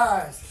job,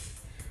 guys.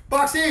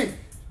 Boxing.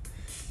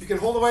 You can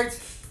hold the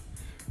weights.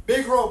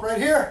 Big rope right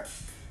here.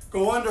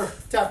 Go under.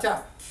 Tap,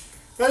 tap.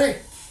 Ready?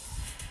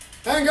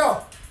 And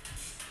go.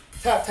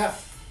 Tap, tap.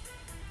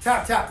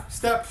 Tap, tap.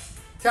 Step.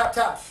 Tap,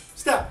 tap.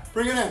 Step.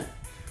 Bring it in.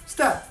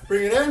 Step.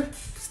 Bring it in.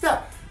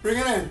 Step. Bring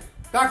it in.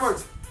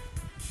 Backwards.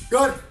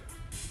 Good.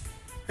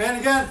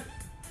 And again.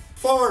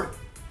 Forward.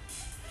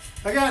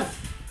 Again.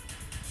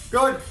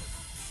 Good.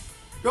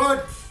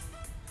 Good.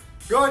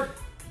 Good.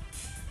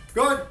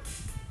 Good.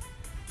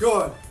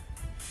 Good.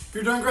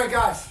 You're doing great,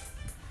 guys.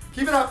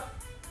 Keep it up.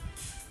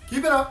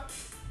 Keep it up.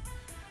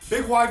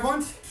 Big wide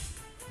ones.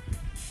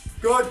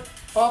 Good.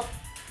 Up.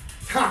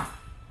 Time.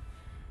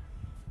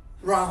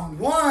 Round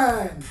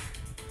one.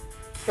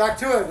 Back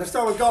to it. Let's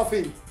start with golf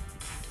feet.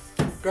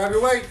 Grab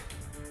your weight.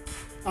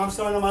 I'm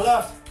starting on my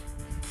left.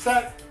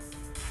 Set.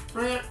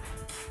 Bring it.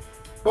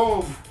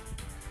 Boom.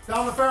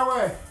 Down the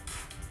fairway.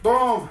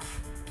 Boom.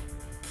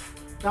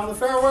 Down the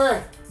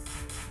fairway.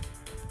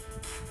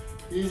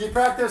 Easy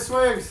practice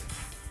swings.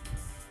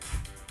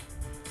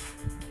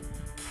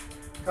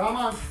 Come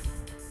on.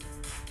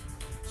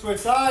 Switch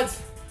sides.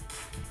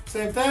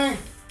 Same thing.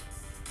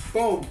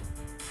 Boom.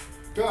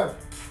 Good.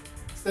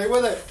 Stay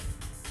with it.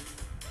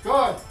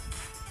 Good.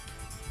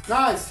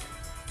 Nice.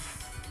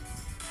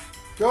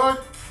 Good.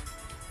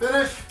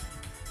 Finish.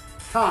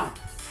 Time.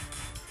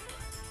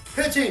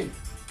 Pitching.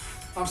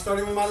 I'm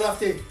starting with my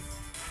lefty. I'm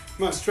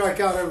going to strike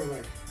out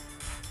everywhere.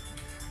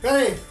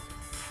 Ready?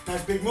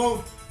 Nice big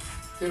move.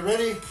 Get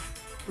ready.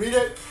 Read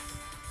it.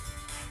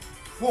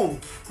 Boom.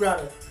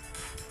 Grab it.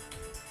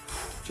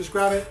 Just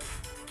grab it.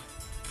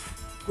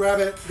 Grab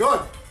it.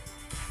 Good.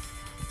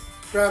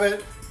 Grab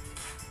it.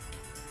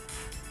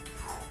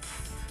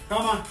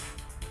 Come on.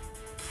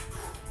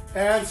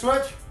 And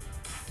switch.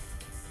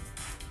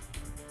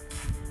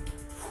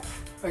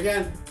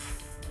 Again.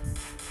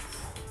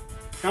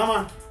 Come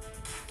on.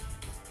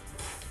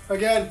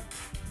 Again.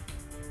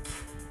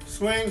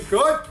 Swing.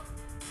 Good.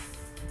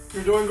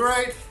 You're doing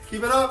great.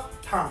 Keep it up.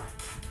 Time.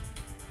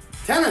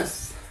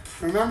 Tennis.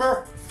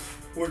 Remember,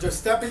 we're just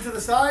stepping to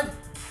the side.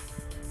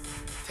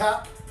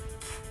 Tap.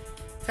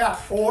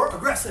 Tap. Or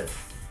aggressive.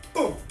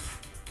 Boom.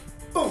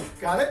 Boom.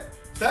 Got it?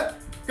 Set.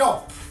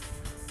 Go.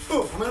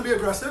 Boom. I'm going to be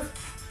aggressive.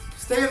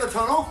 Stay in the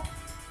tunnel.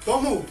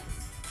 Don't move.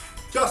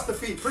 Just the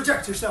feet.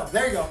 Project yourself.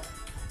 There you go.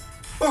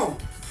 Boom.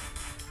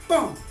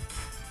 Boom.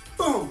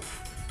 Boom.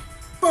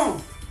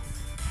 Boom.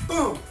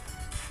 Boom.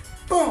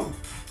 Boom.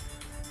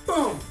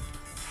 Boom.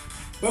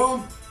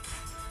 Boom.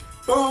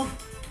 Boom.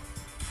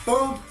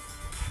 Boom.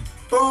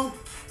 Boom.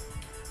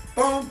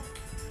 Boom.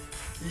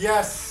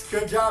 Yes.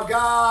 Good job,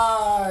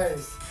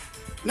 guys.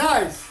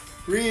 Nice.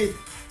 Breathe.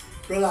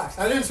 Relax.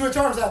 I didn't switch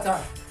arms that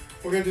time.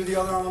 We're going to do the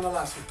other arm on the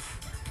last one.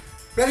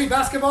 Ready?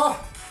 Basketball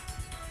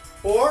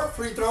or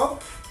free throw.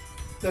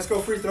 Let's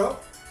go free throw.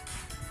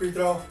 Free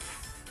throw.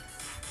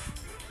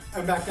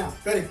 And back down.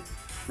 Ready?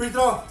 Free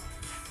throw.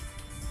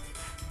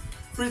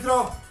 Free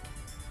throw.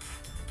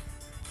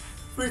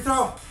 Free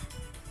throw.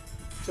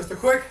 Just a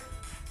quick.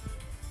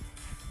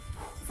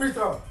 Free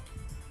throw.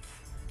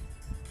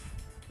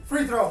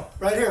 Free throw.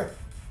 Right here.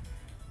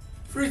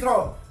 Free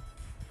throw.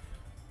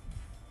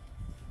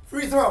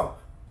 Free throw.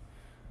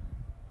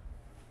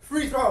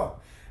 Free throw.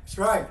 That's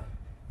right.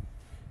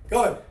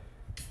 Good.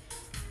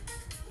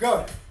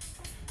 Good.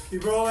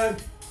 Keep rolling.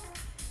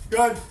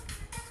 Good.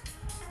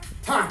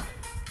 Time.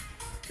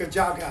 Good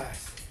job,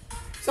 guys.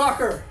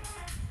 Soccer.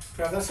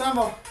 Grab that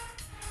samba.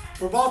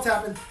 We're ball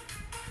tapping.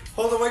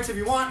 Hold the weights if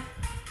you want.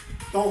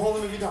 Don't hold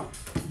them if you don't.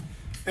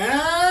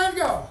 And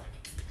go.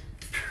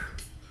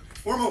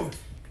 We're moving.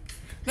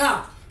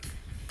 Now,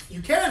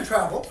 you can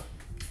travel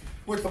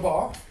with the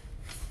ball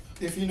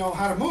if you know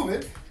how to move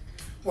it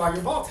while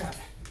you're ball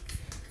tapping.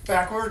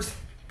 Backwards,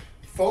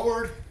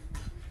 forward,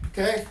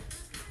 okay,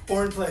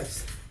 or in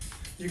place.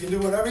 You can do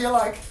whatever you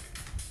like.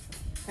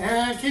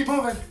 And keep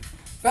moving.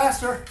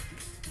 Faster,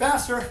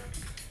 faster.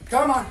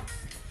 Come on.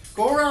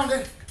 Go around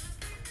it.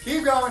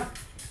 Keep going.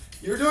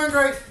 You're doing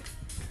great.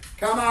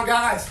 Come on,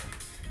 guys.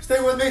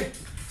 Stay with me.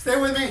 Stay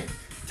with me.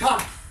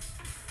 Time.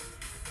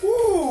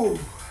 Woo.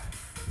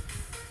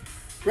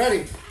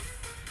 Ready.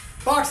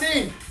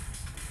 Boxing.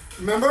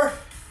 Remember?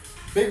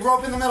 Big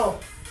rope in the middle.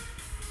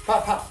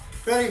 Pop, pop.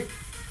 Ready?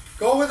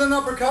 Go with an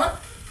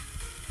uppercut.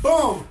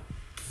 Boom.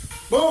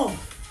 Boom.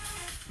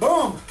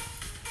 Boom.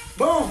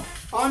 Boom.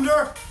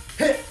 Under.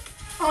 Hit.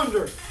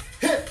 Under.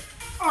 Hit.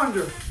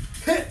 Under.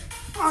 Hit.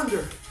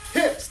 Under.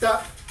 Hit.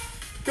 Step.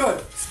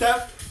 Good.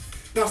 Step.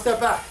 Now step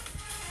back.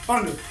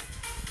 Under.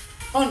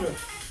 Under.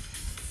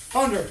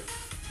 Under.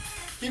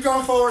 Keep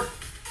going forward.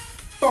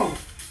 Boom.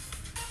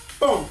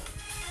 Boom.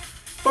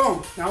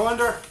 Boom. Now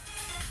under.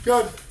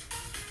 Good.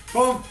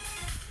 Boom.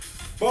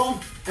 Boom.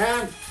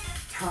 And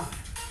time.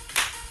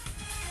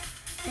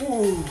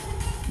 Ooh.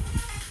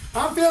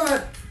 I'm feeling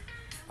it.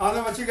 I don't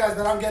know about you guys,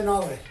 but I'm getting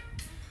all of it.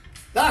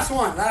 Last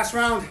one. Last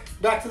round.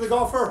 Back to the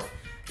golfer.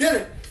 Get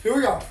it. Here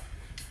we go.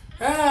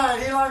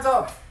 And he lines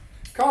up.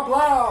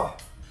 Kaplow.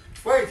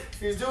 Wait.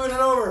 He's doing it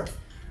over.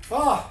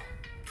 Oh.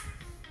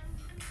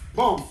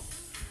 Boom.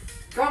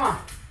 Come on.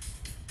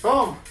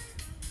 Boom.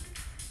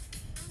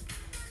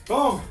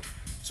 Boom.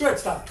 Switch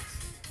sides.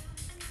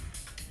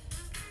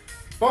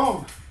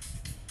 Boom.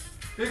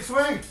 Big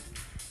swing.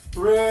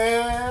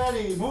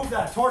 Ready. Move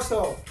that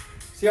torso.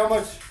 See how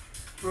much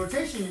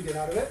rotation you get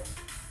out of it.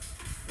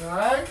 All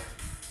right.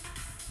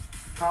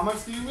 How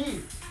much do you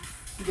need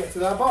to get to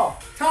that ball?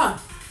 Time.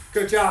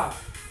 Good job.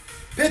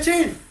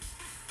 Pitching.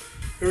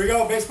 Here we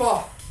go.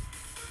 Baseball.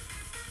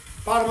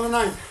 Bottom of the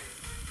ninth.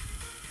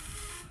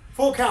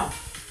 Full count.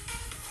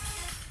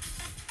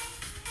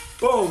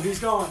 Boom, he's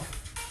going.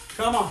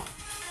 Come on.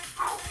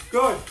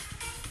 Good.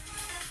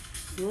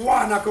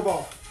 Wow,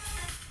 knuckleball.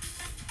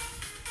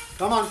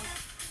 Come on.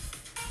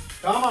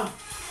 Come on.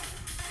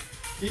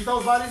 Keep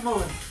those bodies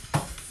moving.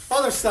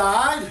 Other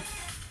side.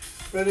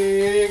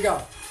 Ready,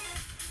 go.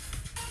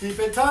 Keep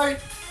it tight.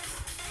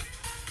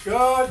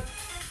 Good.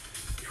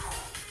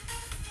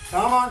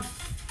 Come on.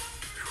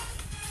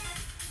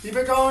 Keep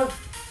it going.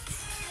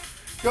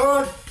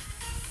 Good.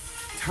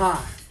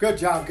 Time. Good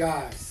job,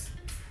 guys.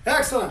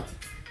 Excellent.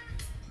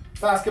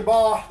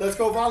 Basketball. Let's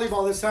go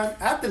volleyball this time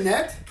at the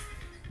net.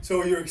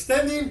 So you're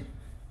extending,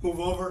 move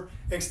over,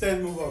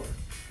 extend, move over.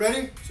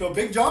 Ready? So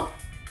big jump.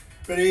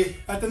 Ready?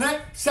 At the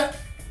net. Set.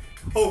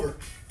 Over.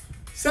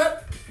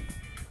 Set.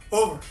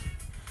 Over.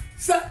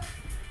 Set.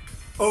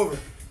 Over.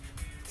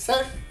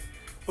 Set.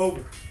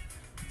 Over.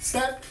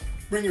 Set.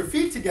 Bring your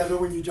feet together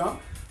when you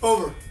jump.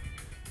 Over.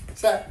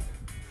 Set.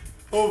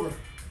 Over.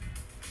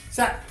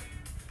 Set.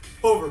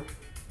 Over.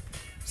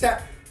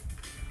 Set.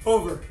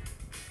 Over.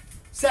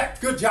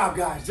 Set. Good job,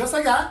 guys. Just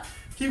like that.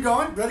 Keep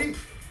going. Ready?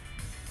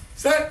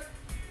 Set.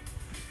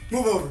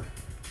 Move over.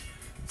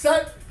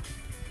 Set.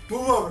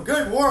 Move over.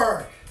 Good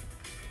work.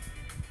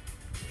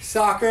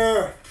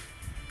 Soccer.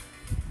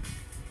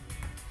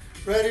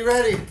 Ready,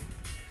 ready.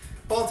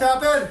 Ball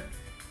tap in.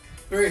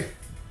 3,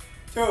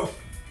 2,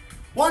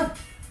 1.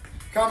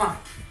 Come on.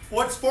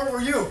 What sport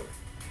were you?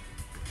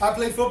 I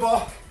played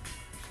football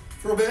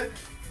for a bit.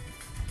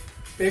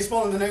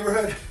 Baseball in the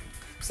neighborhood.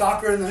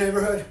 Soccer in the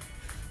neighborhood.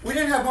 We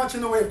didn't have much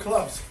in the way of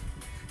clubs.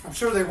 I'm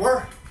sure they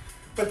were,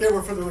 but they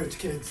were for the rich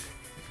kids.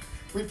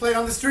 We played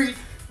on the street,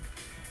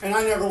 and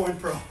I never went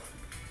pro.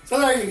 So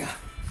there you go.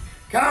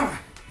 Come on.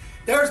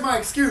 There's my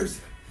excuse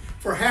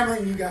for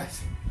hammering you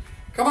guys.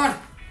 Come on.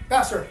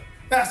 Faster,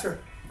 faster,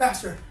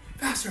 faster,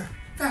 faster,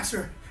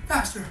 faster,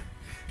 faster.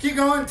 Keep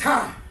going.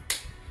 Time.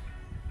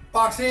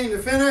 Boxing to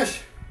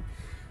finish.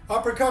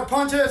 Uppercut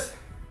punches.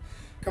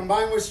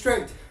 Combined with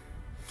straight.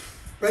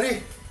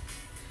 Ready?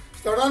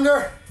 Start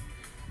under.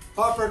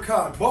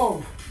 Uppercut.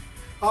 Boom.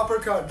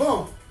 Uppercut.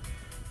 Boom.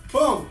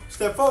 Boom.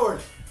 Step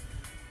forward.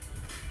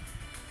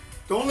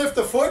 Don't lift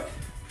the foot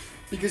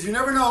because you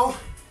never know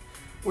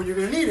when you're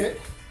going to need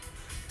it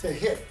to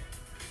hit.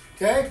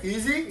 Okay?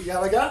 Easy. Yeah,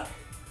 like that.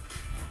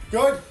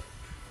 Good.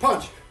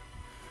 Punch.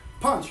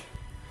 Punch.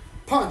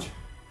 Punch.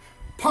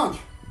 Punch.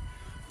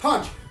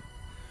 Punch.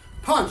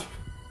 Punch.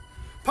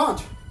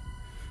 Punch.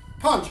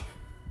 Punch.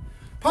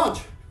 Punch.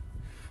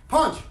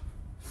 Punch.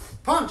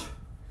 Punch.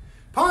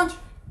 Punch.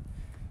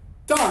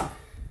 Done.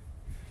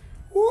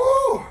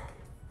 Woo!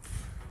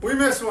 We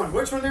missed one.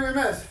 Which one did we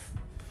miss?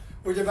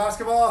 We did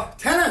basketball.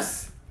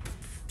 Tennis.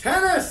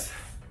 Tennis.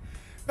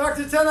 Back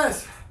to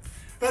tennis.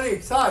 Ready.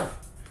 Side.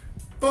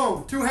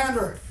 Boom.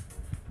 Two-hander.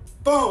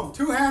 Boom.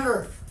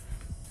 Two-hander.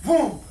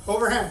 Boom.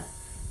 Overhand.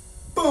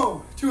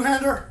 Boom.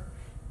 Two-hander.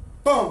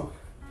 Boom.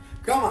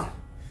 Come on.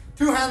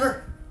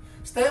 Two-hander.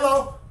 Stay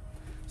low.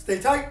 Stay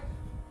tight.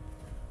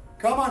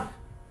 Come on.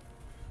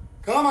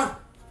 Come on.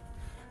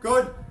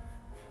 Good.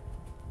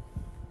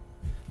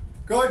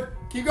 Good.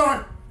 Keep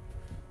going.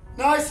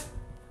 Nice.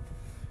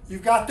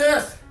 You've got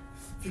this.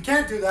 If you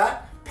can't do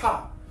that,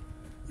 pow.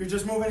 You're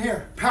just moving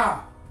here.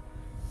 Pow.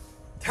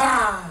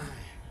 Time.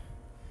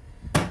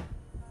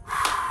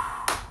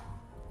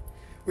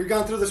 We've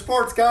gone through the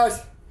sports,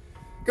 guys.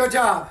 Good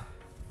job.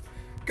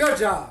 Good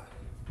job.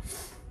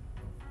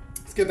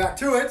 Let's get back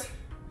to it.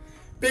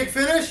 Big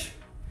finish.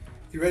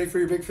 You ready for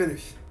your big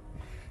finish?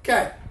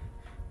 Okay.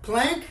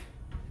 Plank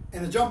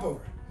and a jump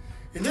over.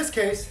 In this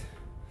case,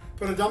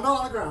 put a dumbbell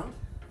on the ground.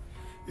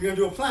 You're going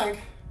to do a plank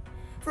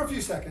for a few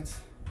seconds.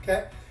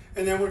 Okay?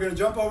 And then we're going to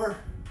jump over,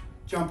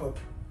 jump over.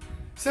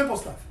 Simple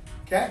stuff.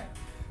 Okay?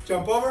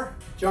 Jump over,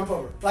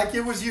 like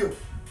it was you.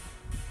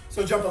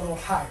 So jump a little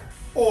higher.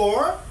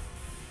 Or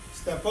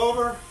step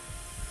over,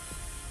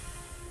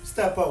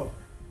 step over.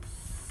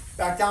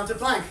 Back down to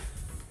plank.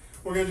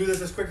 We're going to do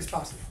this as quick as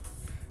possible.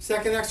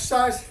 Second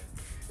exercise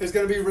is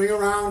going to be ring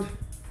around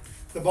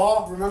the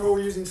ball. Remember,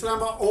 we're using slam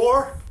ball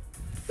or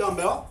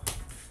dumbbell.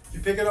 You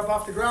pick it up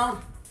off the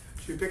ground.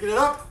 So you're picking it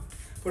up,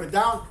 put it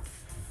down,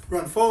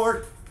 run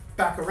forward,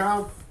 back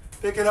around,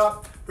 pick it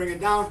up, bring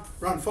it down,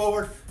 run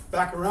forward,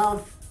 back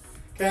around.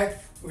 Okay,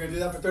 we're going to do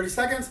that for 30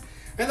 seconds.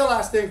 And the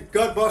last thing,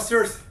 gut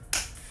busters.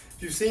 If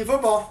you've seen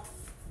football,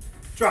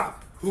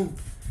 drop, boom,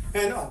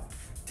 and up.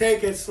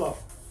 Take it slow,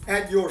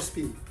 at your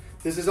speed.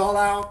 This is all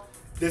out.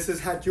 This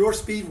is at your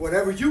speed,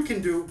 whatever you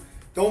can do.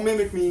 Don't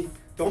mimic me.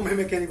 Don't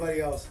mimic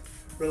anybody else.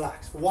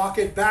 Relax. Walk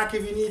it back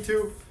if you need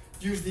to.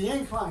 Use the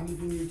incline if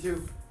you need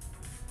to.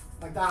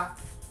 Like that.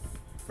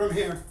 From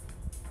here.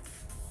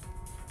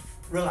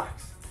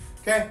 Relax.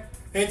 Okay?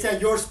 It's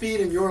at your speed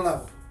and your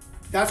level.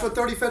 That's what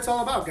 30 Fit's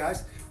all about,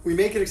 guys. We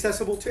make it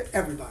accessible to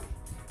everybody.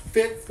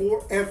 Fit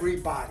for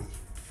everybody.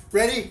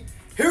 Ready?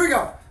 Here we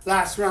go.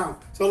 Last round.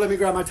 So let me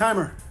grab my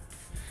timer.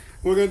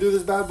 We're going to do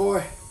this bad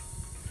boy.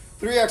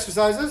 3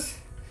 exercises,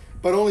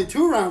 but only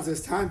 2 rounds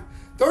this time.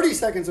 30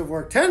 seconds of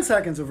work, 10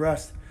 seconds of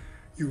rest.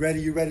 You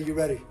ready? You ready? You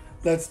ready?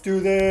 Let's do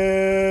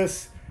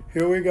this.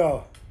 Here we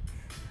go.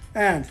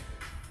 And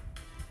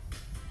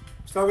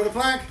Start with a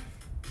plank.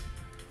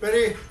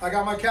 Ready? I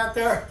got my cat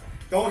there.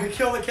 Don't want to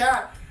kill the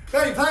cat.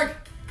 Ready, plank.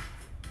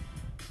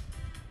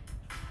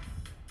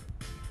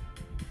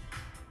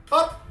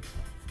 Up.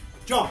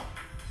 Jump.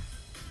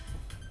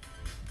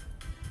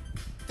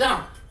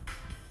 Down.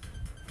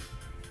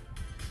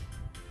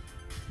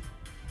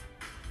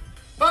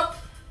 Up.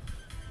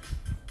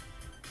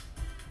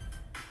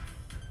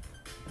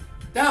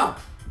 Down.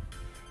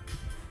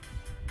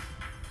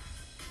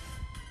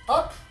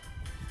 Up.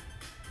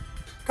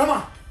 Come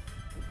on.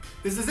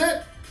 This is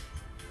it.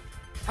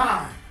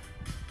 Time.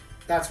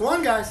 That's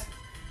one, guys.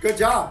 Good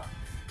job.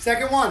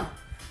 Second one.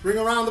 Ring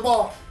around the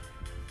ball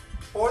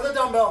or the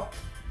dumbbell.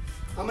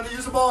 I'm going to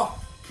use the ball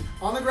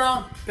on the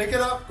ground. Pick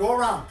it up. Go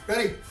around.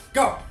 Ready?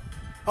 Go.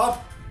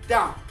 Up.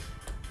 Down.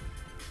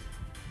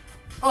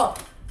 Up.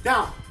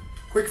 Down.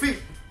 Quick feet.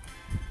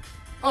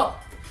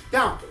 Up.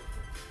 Down.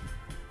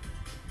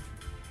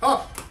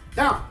 Up.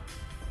 Down.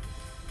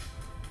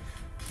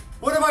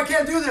 What if I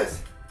can't do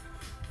this?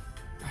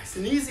 Nice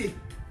and easy.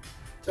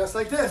 Just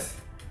like this.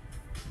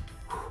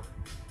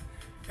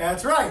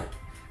 That's right.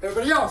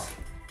 Everybody else.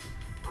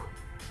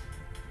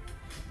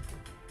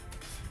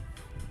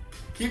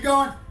 Keep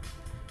going.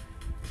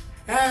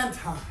 And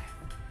time.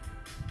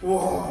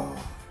 Whoa.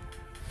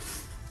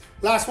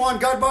 Last one,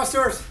 gut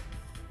busters.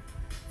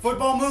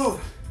 Football move.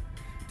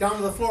 Down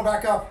to the floor,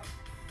 back up.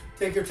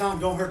 Take your time,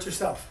 don't hurt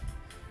yourself.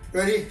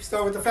 Ready?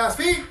 Start with the fast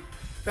feet.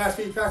 Fast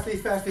feet, fast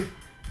feet, fast feet.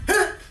 Hit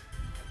it.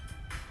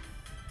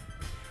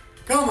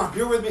 Come on,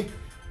 you're with me.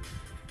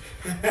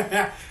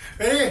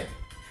 Ready?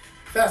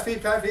 Fast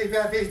feet, fast feet,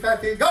 fast feet,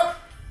 fast feet. Go!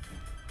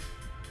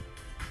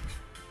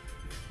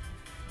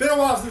 Been a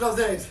while since those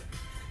days.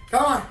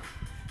 Come on.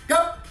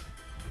 Go!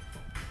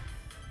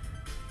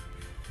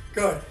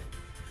 Good.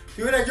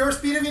 Do it at your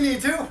speed if you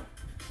need to.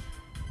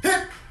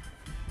 Hit!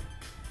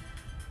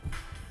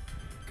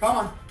 Come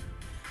on.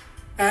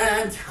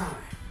 And time.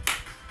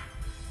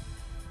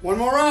 One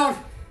more round.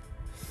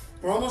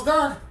 We're almost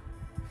done.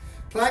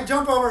 Plank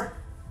jump over.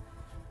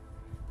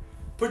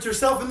 Put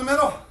yourself in the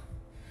middle.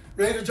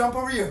 Ready to jump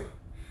over you.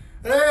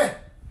 Ready?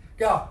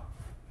 Go.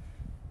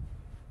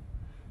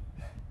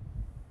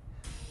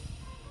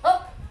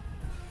 Up.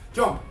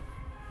 Jump.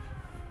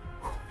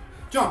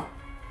 Jump.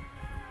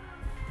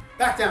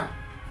 Back down.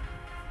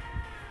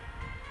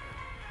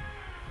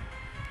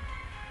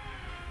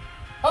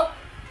 Up.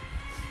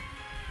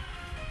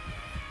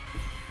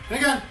 And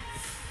again.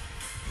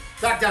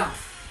 Back down.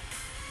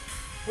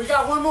 We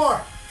got one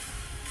more.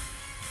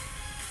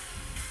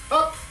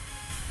 Up.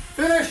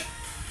 Finish.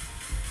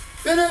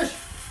 Finish.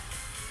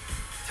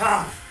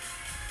 Time.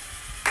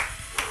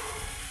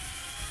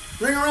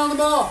 Ring around the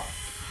ball.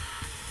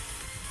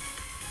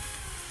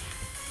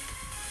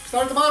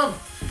 Start at the bottom.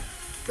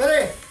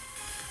 Ready?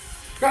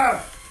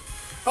 Grab.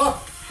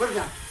 Up. Put it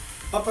down.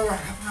 Up and around.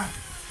 Up and around.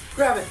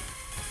 Grab it.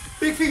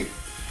 Big feet.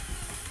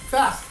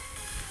 Fast.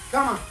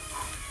 Come on.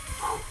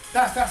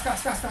 Fast, fast,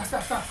 fast, fast, fast,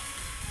 fast, fast.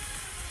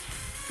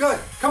 Good.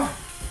 Come on.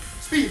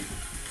 Speed.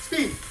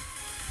 Speed.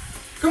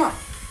 Come on.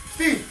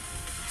 Speed.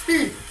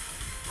 Speed.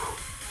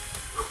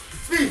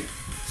 Speed.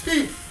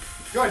 Speed.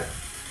 Good.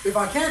 If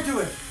I can't do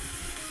it,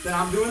 then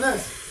I'm doing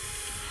this.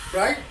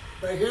 Right?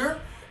 Right here.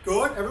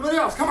 Good. Everybody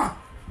else, come on.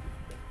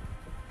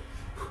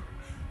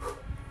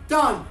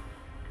 Done.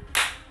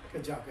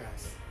 Good job,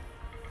 guys.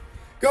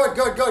 Good,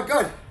 good, good,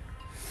 good.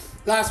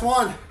 Last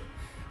one.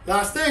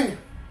 Last thing.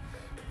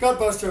 Gut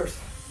busters.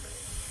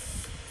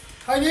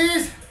 High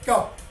knees.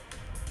 Go.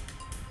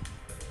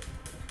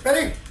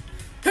 Ready?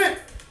 Hit.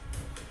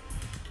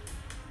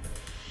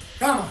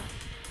 Come on.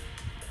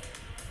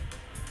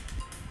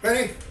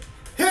 Ready?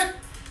 Hit.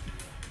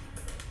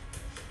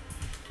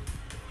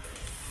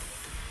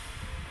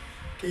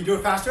 Can you do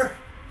it faster?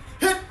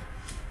 Hit.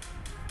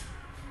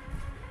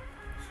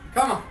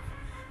 Come on.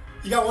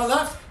 You got one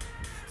left?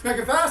 Let's make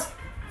it fast.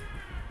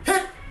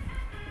 Hit.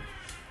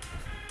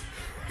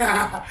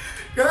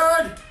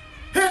 Good.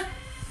 Hit.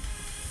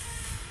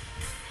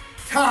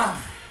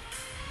 Time.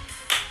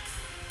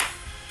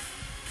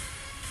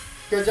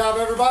 Good job,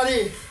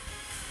 everybody.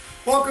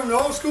 Welcome to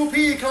Old School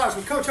PE class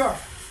with Coach Hart.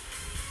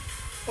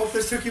 Hope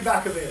this took you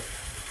back a bit.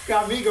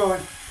 Got me going.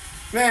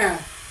 Man,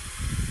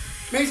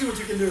 amazing what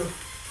you can do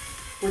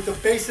with the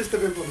basest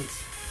of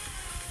implements.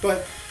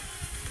 But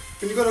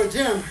when you go to a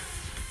gym,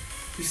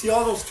 you see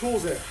all those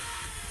tools there,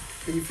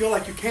 and you feel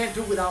like you can't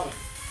do without them.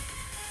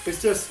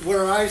 It's just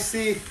where I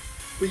see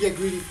we get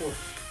greedy for.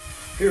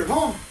 Here at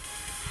home,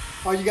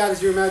 all you got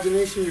is your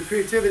imagination, your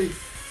creativity,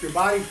 your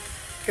body. You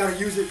gotta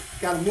use it,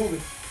 gotta move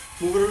it.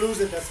 Move it or lose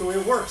it, that's the way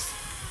it works.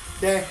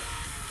 Okay?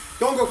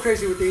 Don't go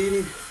crazy with the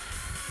eating.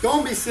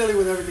 Don't be silly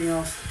with everything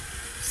else.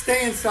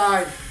 Stay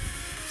inside.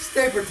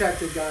 Stay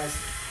protected, guys.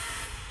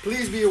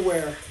 Please be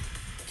aware.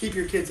 Keep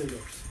your kids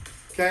indoors.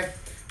 Okay?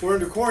 We're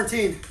under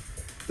quarantine.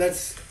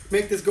 Let's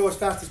make this go as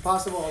fast as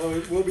possible, although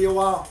it will be a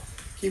while.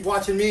 Keep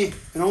watching me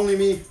and only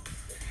me,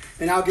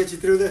 and I'll get you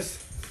through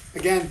this.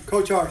 Again,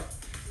 Coach Hart,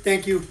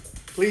 thank you.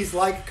 Please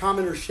like,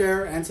 comment, or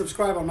share, and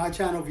subscribe on my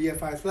channel,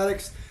 VFI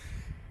Athletics.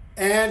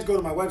 And go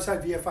to my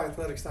website,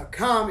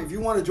 vfiathletics.com. If you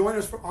want to join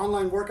us for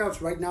online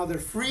workouts, right now they're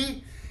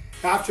free.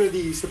 After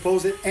the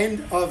supposed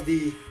end of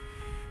the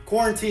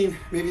quarantine,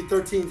 maybe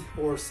 13th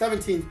or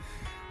 17th,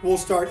 we'll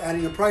start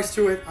adding a price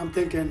to it. I'm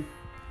thinking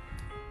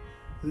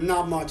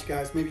not much,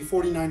 guys. Maybe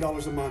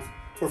 $49 a month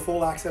for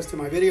full access to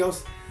my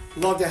videos.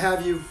 Love to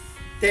have you.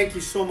 Thank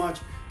you so much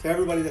to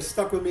everybody that's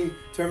stuck with me,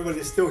 to everybody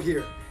that's still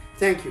here.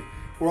 Thank you.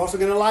 We're also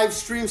going to live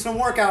stream some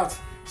workouts,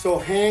 so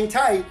hang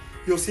tight.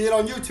 You'll see it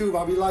on YouTube.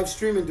 I'll be live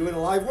streaming, doing a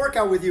live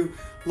workout with you.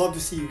 Love to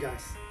see you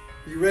guys.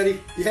 You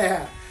ready?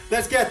 Yeah.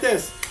 Let's get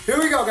this. Here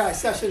we go,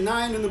 guys. Session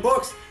 9 in the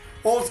books.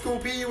 Old School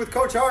PE with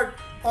Coach Hart.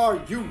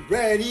 Are you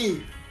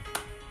ready?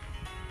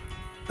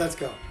 Let's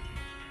go.